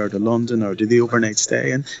Lancashire or to London or to the overnight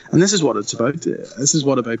stay? And this is what it's about. This is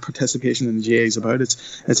what about participation in the GAA is about.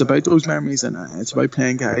 It's about those memories, and it's about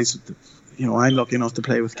playing guys. I'm lucky enough to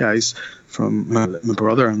play with guys from my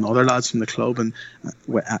brother and other lads from the club and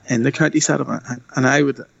in the county setup, and I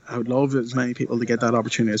would love as many people to get that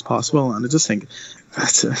opportunity as possible. And I just think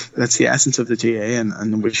that's the essence of the GAA,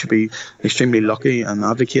 and we should be extremely lucky and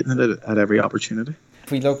advocating it at every opportunity.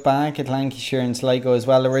 If we look back at Lancashire and Sligo as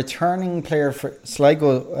well, a returning player for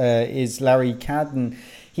Sligo is Larry Cadden.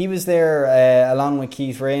 He was there along with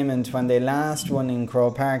Keith Raymond when they last won in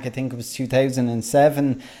Croke Park. I think it was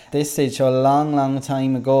 2007. This stage, a long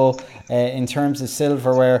time ago in terms of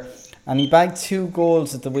silverware. And he bagged 2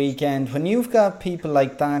 goals at the weekend. When you've got people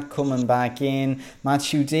like that coming back in,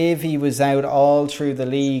 Matthew Davey was out all through the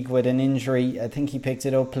league with an injury. I think he picked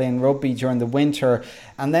it up playing rugby during the winter.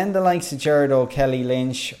 And then the likes of Gerard O'Kelly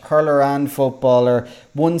Lynch, hurler and footballer,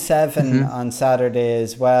 1-7 on Saturday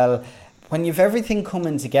as well. When you've everything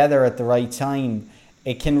coming together at the right time,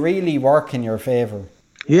 it can really work in your favour.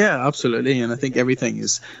 Yeah, absolutely. And I think everything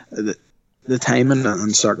is the timing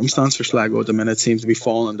and circumstance for Sligo at the minute seems to be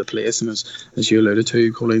falling into place. And as you alluded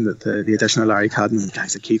to, Colleen, that the addition of Larry Cadden,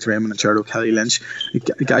 guys like Keith Raymond and Gerard O'Kelly Lynch,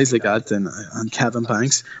 guys like that and Kevin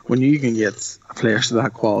Banks, when you can get players of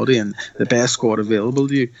that quality and the best squad available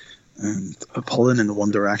to you, and pulling in the one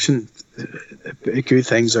direction, good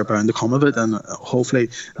things are bound to come of it, and hopefully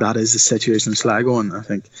that is the situation in Sligo. And I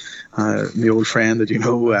think my old friend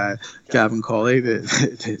that Gavin Colley,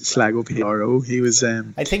 the Sligo PRO, he was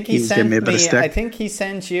I think he sent me I think he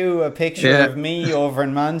sent you a picture of me over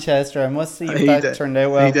in Manchester. I must see if that turned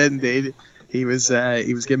out well. He did indeed. He was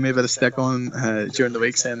giving me a bit of stick on during the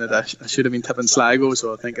week, saying that I should have been tipping Sligo.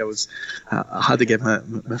 So I think I had to give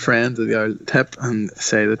my friend the tip and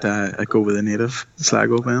say that I go with a native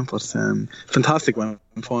Sligo man. But fantastic win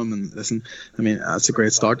for him, and listen, I mean, that's a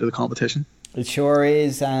great start to the competition. It sure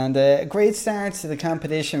is, and a great start to the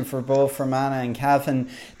competition for both Fermanagh and Cavan,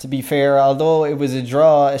 to be fair. Although it was a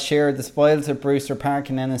draw, shared the spoils at Brewster Park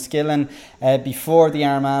in Enniskillen before the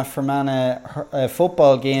Armagh Fermanagh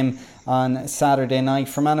football game on Saturday night.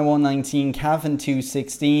 Fermanagh 119, Cavan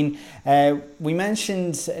 216. We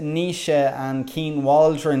mentioned Nisha and Keane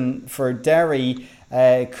Waldron for Derry.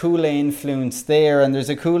 Coola influence there, and there's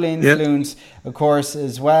a Coola influence of course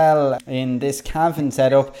as well in this Cavan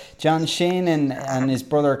setup. John Shannon and his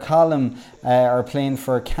brother Colm are playing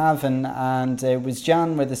for Cavan, and it was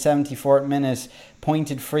John with the 74th minute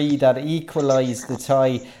pointed free that equalised the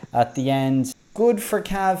tie at the end. Good for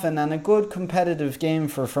Cavan and a good competitive game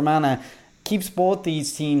for Fermanagh. Keeps both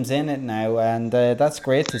these teams in it now, and that's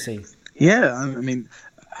great to see. Yeah, I mean,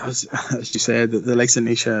 as you said, the likes of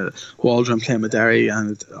Nisha Waldron playing with Derry,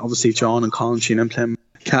 and obviously John and Colin Sheenan playing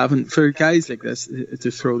Cavan. For guys like this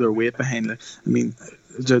to throw their weight behind it, I mean,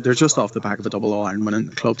 they're just off the back of a double All-Ireland winning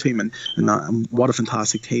club team, and what a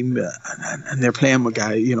fantastic team. And they're playing with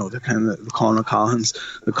guys, they're playing the Conor O'Callaghan's,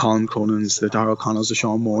 the Colin Cronins, the Darrell Connells, the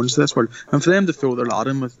Sean Morans, this world. And for them to throw their lot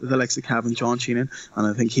in with the likes of Cavan, John Sheenan, and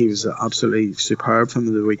I think he was absolutely superb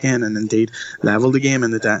from the weekend, and indeed levelled the game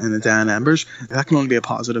in the Dan Embers. That can only be a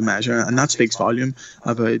positive measure, and that speaks volume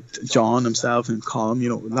about John himself and Colin.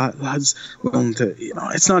 That's going to,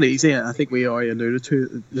 it's not easy. I think we already alluded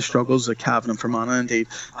to the struggles that Cavan and Fermanagh indeed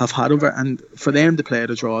have had over, and for them to play at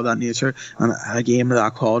a draw of that nature and a game of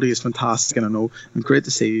that quality is fantastic. And I know, and great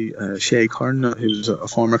to see Shay Curran, who's a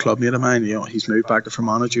former club mate of mine, he's moved back to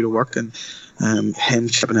Fermanagh due to work, and him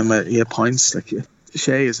chipping him at 8 points.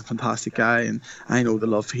 Shay is a fantastic guy, and I know the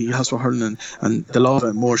love he has for hurling, and the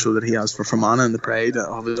love more so that he has for Fermanagh and the pride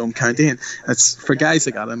of his own county. And it's for guys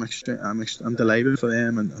like that, I'm delighted for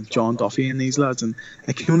them, and John Duffy and these lads, and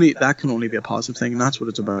that can only be a positive thing. And that's what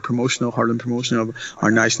it's about: promotion of hurling, promotion of our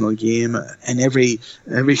national game in every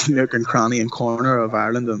nook and cranny and corner of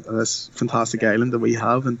Ireland, and this fantastic island that we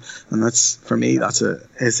have. And that's, for me,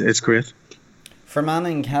 it's great. Fermanagh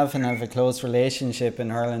and Cavan have a close relationship in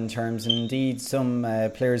hurling terms, and indeed some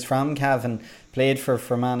players from Cavan played for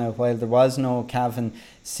Fermanagh while there was no Cavan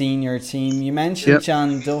senior team. You mentioned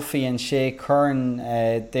John Duffy and Shay Curran.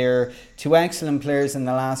 They're two excellent players in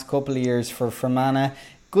the last couple of years for Fermanagh.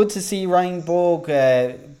 Good to see Ryan Bogue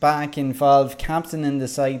back involved, captain in the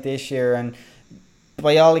side this year, and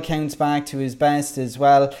by all accounts back to his best as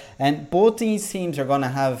well. And both these teams are going to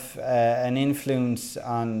have an influence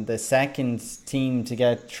on the second team to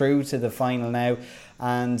get through to the final now.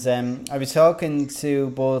 And I was talking to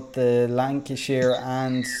both the Lancashire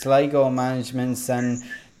and Sligo managements, and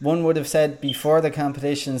one would have said before the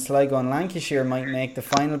competition Sligo and Lancashire might make the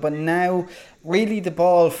final, but now really the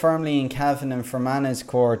ball firmly in Cavan and Fermanagh's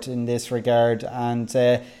court in this regard, and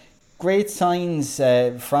great signs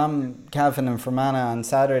from Cavan and Fermanagh on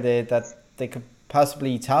Saturday that they could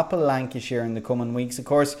possibly topple Lancashire in the coming weeks. Of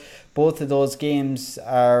course, both of those games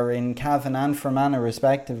are in Cavan and Fermanagh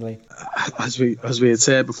respectively. As we had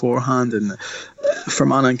said beforehand, and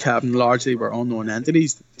Fermanagh and Cavan largely were unknown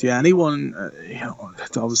entities to anyone.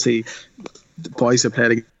 Obviously the boys have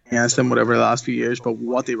played against them whatever the last few years, but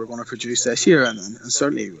what they were going to produce this year, and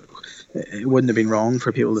certainly it wouldn't have been wrong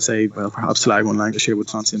for people to say, well, perhaps Sligo and Lancashire would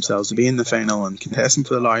fancy themselves to be in the final and contesting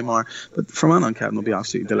for the Larrimar, but Fermanagh and Cavan will be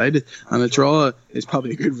absolutely delighted, and a draw is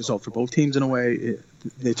probably a good result for both teams in a way.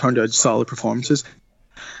 They turned out solid performances,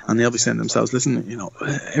 and they'll be saying to themselves, listen,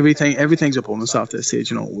 everything's a bonus after this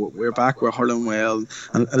stage. We're back, we're hurling well,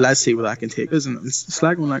 and let's see where that can take us. And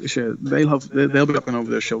Sligo and Lancashire, they'll be looking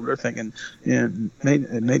over their shoulder thinking, it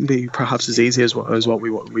mightn't be perhaps as easy as what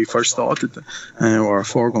we first thought, or a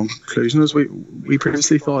foregone conclusion as we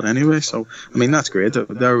previously thought anyway. So I mean, that's great.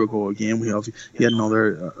 There we go again. We have yet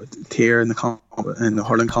another tier in the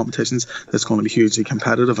hurling competitions that's going to be hugely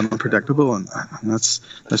competitive and unpredictable, and that's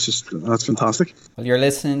fantastic. Well, you're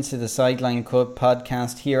listening to the Sideline Cut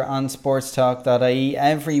podcast here on sportstalk.ie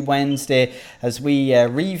every Wednesday as we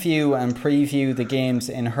review and preview the games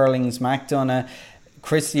in hurling's McDonagh,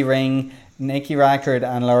 Christy Ring, Nicky Rackard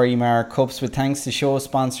and Larrimar Cups, with thanks to show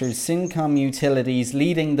sponsors Syncom Utilities,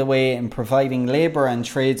 leading the way in providing labour and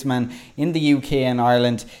tradesmen in the UK and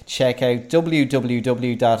Ireland. Check out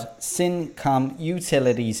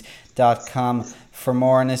www.syncomutilities.com for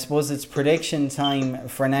more. And I suppose it's prediction time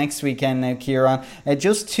for next weekend now, Kieran.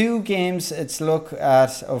 Just two games to look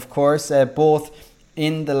at, of course, both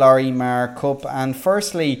in the Larrimar Cup, and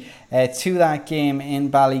firstly to that game in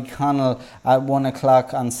Ballyconnell at 1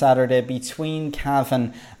 o'clock on Saturday between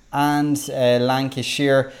Cavan and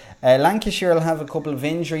Lancashire. Lancashire will have a couple of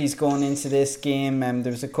injuries going into this game.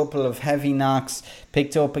 There's a couple of heavy knocks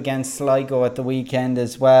picked up against Sligo at the weekend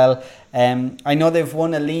as well. I know they've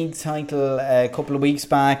won a league title a couple of weeks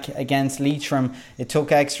back against Leitrim. It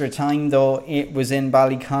took extra time though. It was in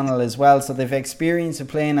Ballyconnell as well, so they've experience of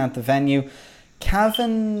playing at the venue.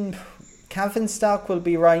 Cavan stock will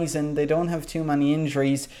be rising. They don't have too many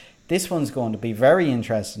injuries. This one's going to be very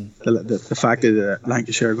interesting. The fact that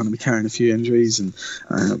Lancashire are going to be carrying a few injuries, and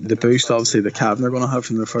the boost obviously the Cavan are going to have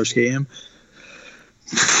from their first game.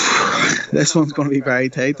 This one's going to be very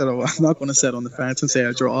tight. I'm not going to sit on the fence and say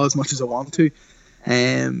I draw as much as I want to.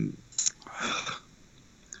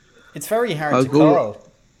 It's very hard to call.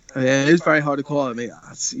 Yeah, it is very hard to call. I mean,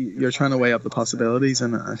 you're trying to weigh up the possibilities,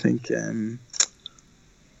 and I think, do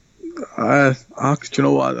you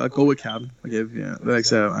know what? I'll go with Cavan.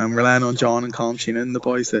 I'm relying on John and Colm Sheenan and the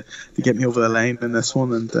boys to get me over the line in this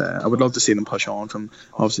one, and I would love to see them push on from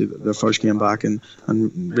obviously their first game back and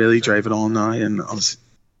really drive it on now. And obviously,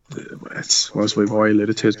 it's, as we've already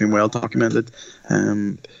alluded to, it's been well documented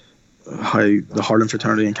how the hurling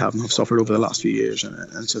fraternity in Cavan have suffered over the last few years, and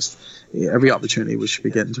it's just every opportunity we should be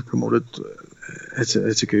getting to promote it.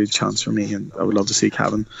 It's a good chance for me, and I would love to see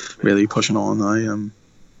Cavan really pushing on now.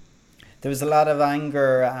 There was a lot of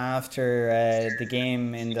anger after the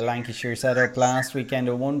game in the Lancashire setup last weekend.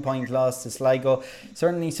 A 1 point loss to Sligo,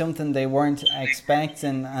 certainly something they weren't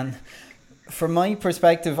expecting, and from my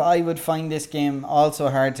perspective I would find this game also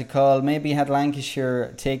hard to call. Maybe had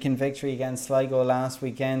Lancashire taken victory against Sligo last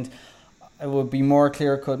weekend, it would be more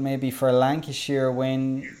clear cut maybe for a Lancashire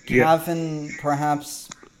win. Cavan perhaps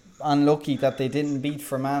unlucky that they didn't beat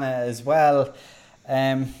Fermanagh as well.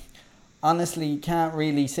 Honestly, can't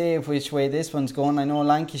really say which way this one's going. I know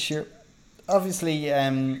Lancashire, obviously,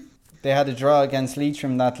 they had a draw against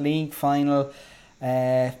Leitrim that league final.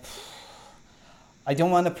 I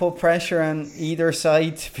don't want to put pressure on either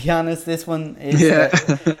side, to be honest. This one is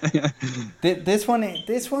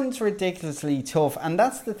this one's ridiculously tough, and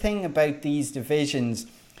that's the thing about these divisions.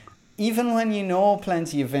 Even when you know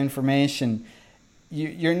plenty of information,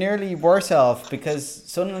 you're nearly worse off, because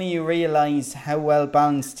suddenly you realise how well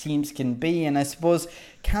balanced teams can be. And I suppose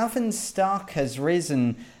Cavan's stock has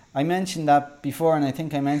risen. I mentioned that before, and I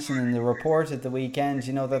think I mentioned in the report at the weekend,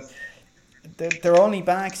 that they're only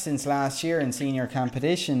back since last year in senior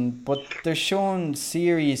competition, but they're showing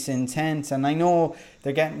serious intent, and I know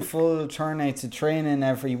they're getting full turnouts of training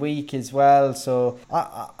every week as well. So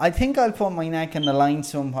I think I'll put my neck on the line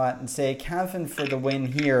somewhat and say Cavan for the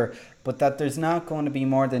win here, but that there's not going to be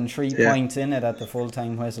more than 3 points in it at the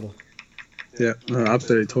full-time whistle. Yeah, no,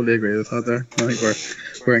 absolutely, totally agree with that there. I think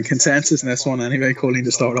we're in consensus in this one anyway, Colleen,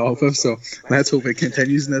 to start off with, so let's hope it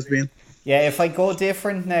continues in this vein. Yeah, if I go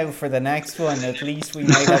different now for the next one, at least we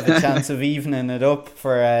might have a chance of evening it up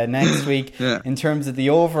for next week in terms of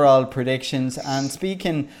the overall predictions. And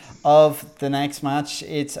speaking of the next match,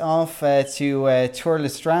 it's off to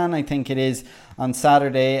Turlestrane, I think it is, on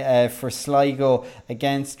Saturday for Sligo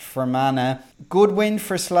against Fermanagh. Good win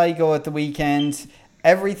for Sligo at the weekend.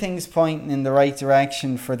 Everything's pointing in the right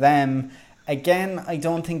direction for them. Again, I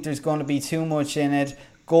don't think there's going to be too much in it.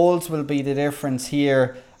 Goals will be the difference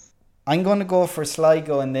here. I'm going to go for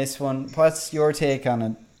Sligo in this one. What's your take on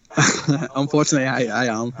it? Unfortunately, I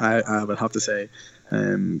am. I would have to say,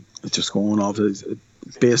 just going off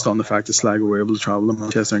based on the fact that Sligo were able to travel to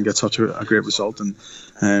Manchester and get such a great result, and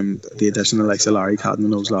the addition of like Larry Cadden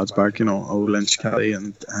and those lads back, Old Lynch, Kelly,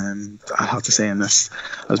 and I have to say in this,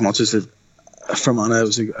 as much as Fermanagh,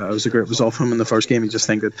 it was a great result for him in the first game. You just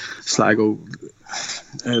think that Sligo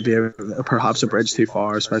would be perhaps a bridge too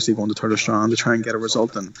far, especially going to Turlestrane to try and get a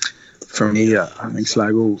result. And for me, I think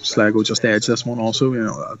Sligo just edged this one also.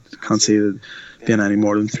 I can't see it being any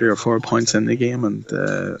more than 3 or 4 points in the game. And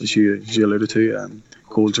as you alluded to,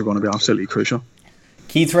 goals are going to be absolutely crucial.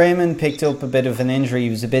 Keith Raymond picked up a bit of an injury. He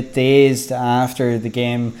was a bit dazed after the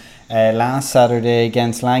game last Saturday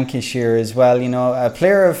against Lancashire as well. A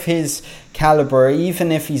player of his calibre,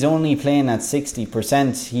 even if he's only playing at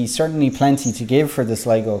 60%, he's certainly plenty to give for the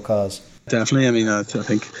Sligo cause. Definitely. I mean, I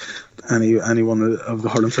think anyone of the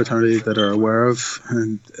hurling fraternity that are aware of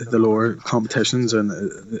the lower competitions and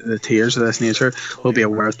the tiers of this nature will be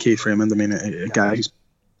aware of Keith Raymond. I mean, a guy who's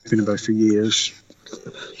been about for years,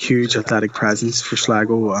 huge athletic presence for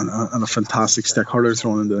Sligo and a fantastic stick hurler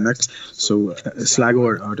thrown into the mix. So Sligo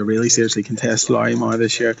are to really seriously contest Larry Moy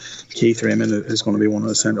this year. Keith Raymond is going to be one of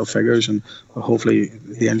the central figures, and hopefully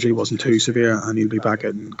the injury wasn't too severe and he'll be back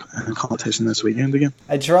in competition this weekend again.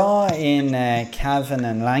 A draw in Cavan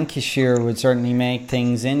and Lancashire would certainly make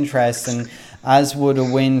things interesting, as would a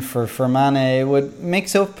win for Fermanagh. It would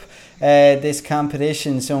mix up this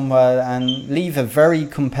competition somewhat and leave a very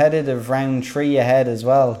competitive round 3 ahead as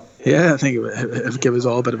well. Yeah, I think it would give us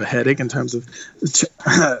all a bit of a headache in terms of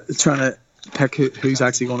trying to pick who's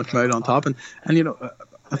actually going to come out on top. And I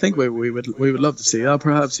think we would love to see that.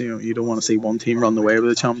 Perhaps you don't want to see one team run away with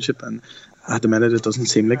the championship, and at the minute it doesn't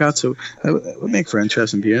seem like that. So it would make for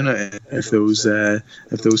interesting viewing if those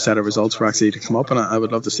set of results were actually to come up, and I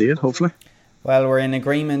would love to see it, hopefully. Well, we're in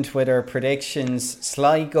agreement with our predictions.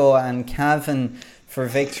 Sligo and Cavan for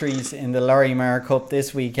victories in the Lorimar Cup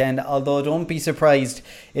this weekend. Although don't be surprised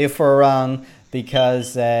if we're wrong,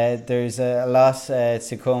 because there's a lot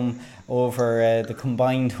to come over the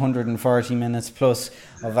combined 140 minutes plus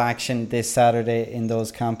of action this Saturday in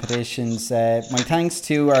those competitions. My thanks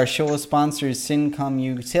to our show sponsors, Syncom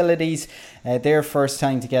Utilities. Their first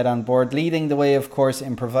time to get on board, leading the way, of course,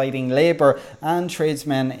 in providing labour and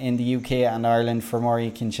tradesmen in the UK and Ireland. For more,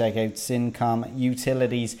 you can check out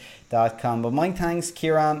syncomutilities.com. But my thanks,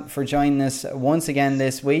 Kieran, for joining us once again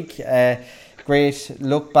this week. Great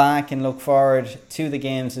look back and look forward to the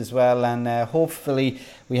games as well, and hopefully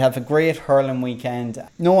we have a great hurling weekend.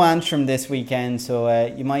 No Antrim this weekend, so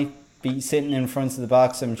you might be sitting in front of the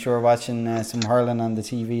box, I'm sure, watching some hurling on the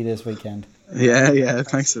TV this weekend. Yeah.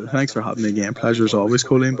 Thanks for having me again. Pleasure as always,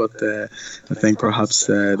 Colleen. But I think perhaps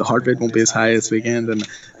the heart rate won't be as high this weekend, and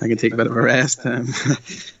I can take a bit of a rest,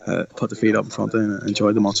 put the feet up in front and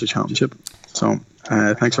enjoy the Munster Championship. So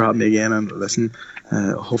thanks for having me again, and listen.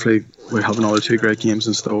 Hopefully we have another 2 great games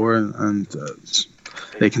in store, and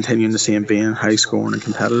they continue in the same vein, high scoring and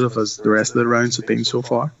competitive as the rest of the rounds have been so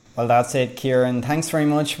far. Well, that's it, Kieran. Thanks very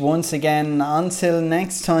much once again. Until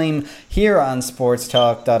next time, here on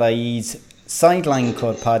sportstalk.ie's Sideline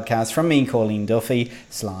Cut podcast from me, Colleen Duffy.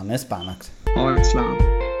 Slán is Bannacht.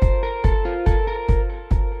 Slán.